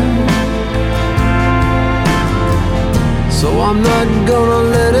numbered, so I'm not gonna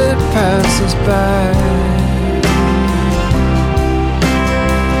let it pass us by.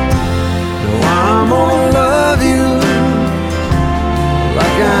 No, I'm gonna love you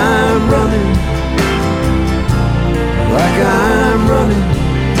like I'm running, like I'm running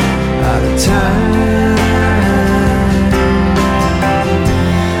out of time.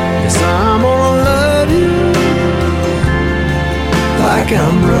 Yes, I'm gonna love you like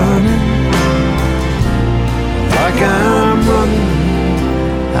I'm running,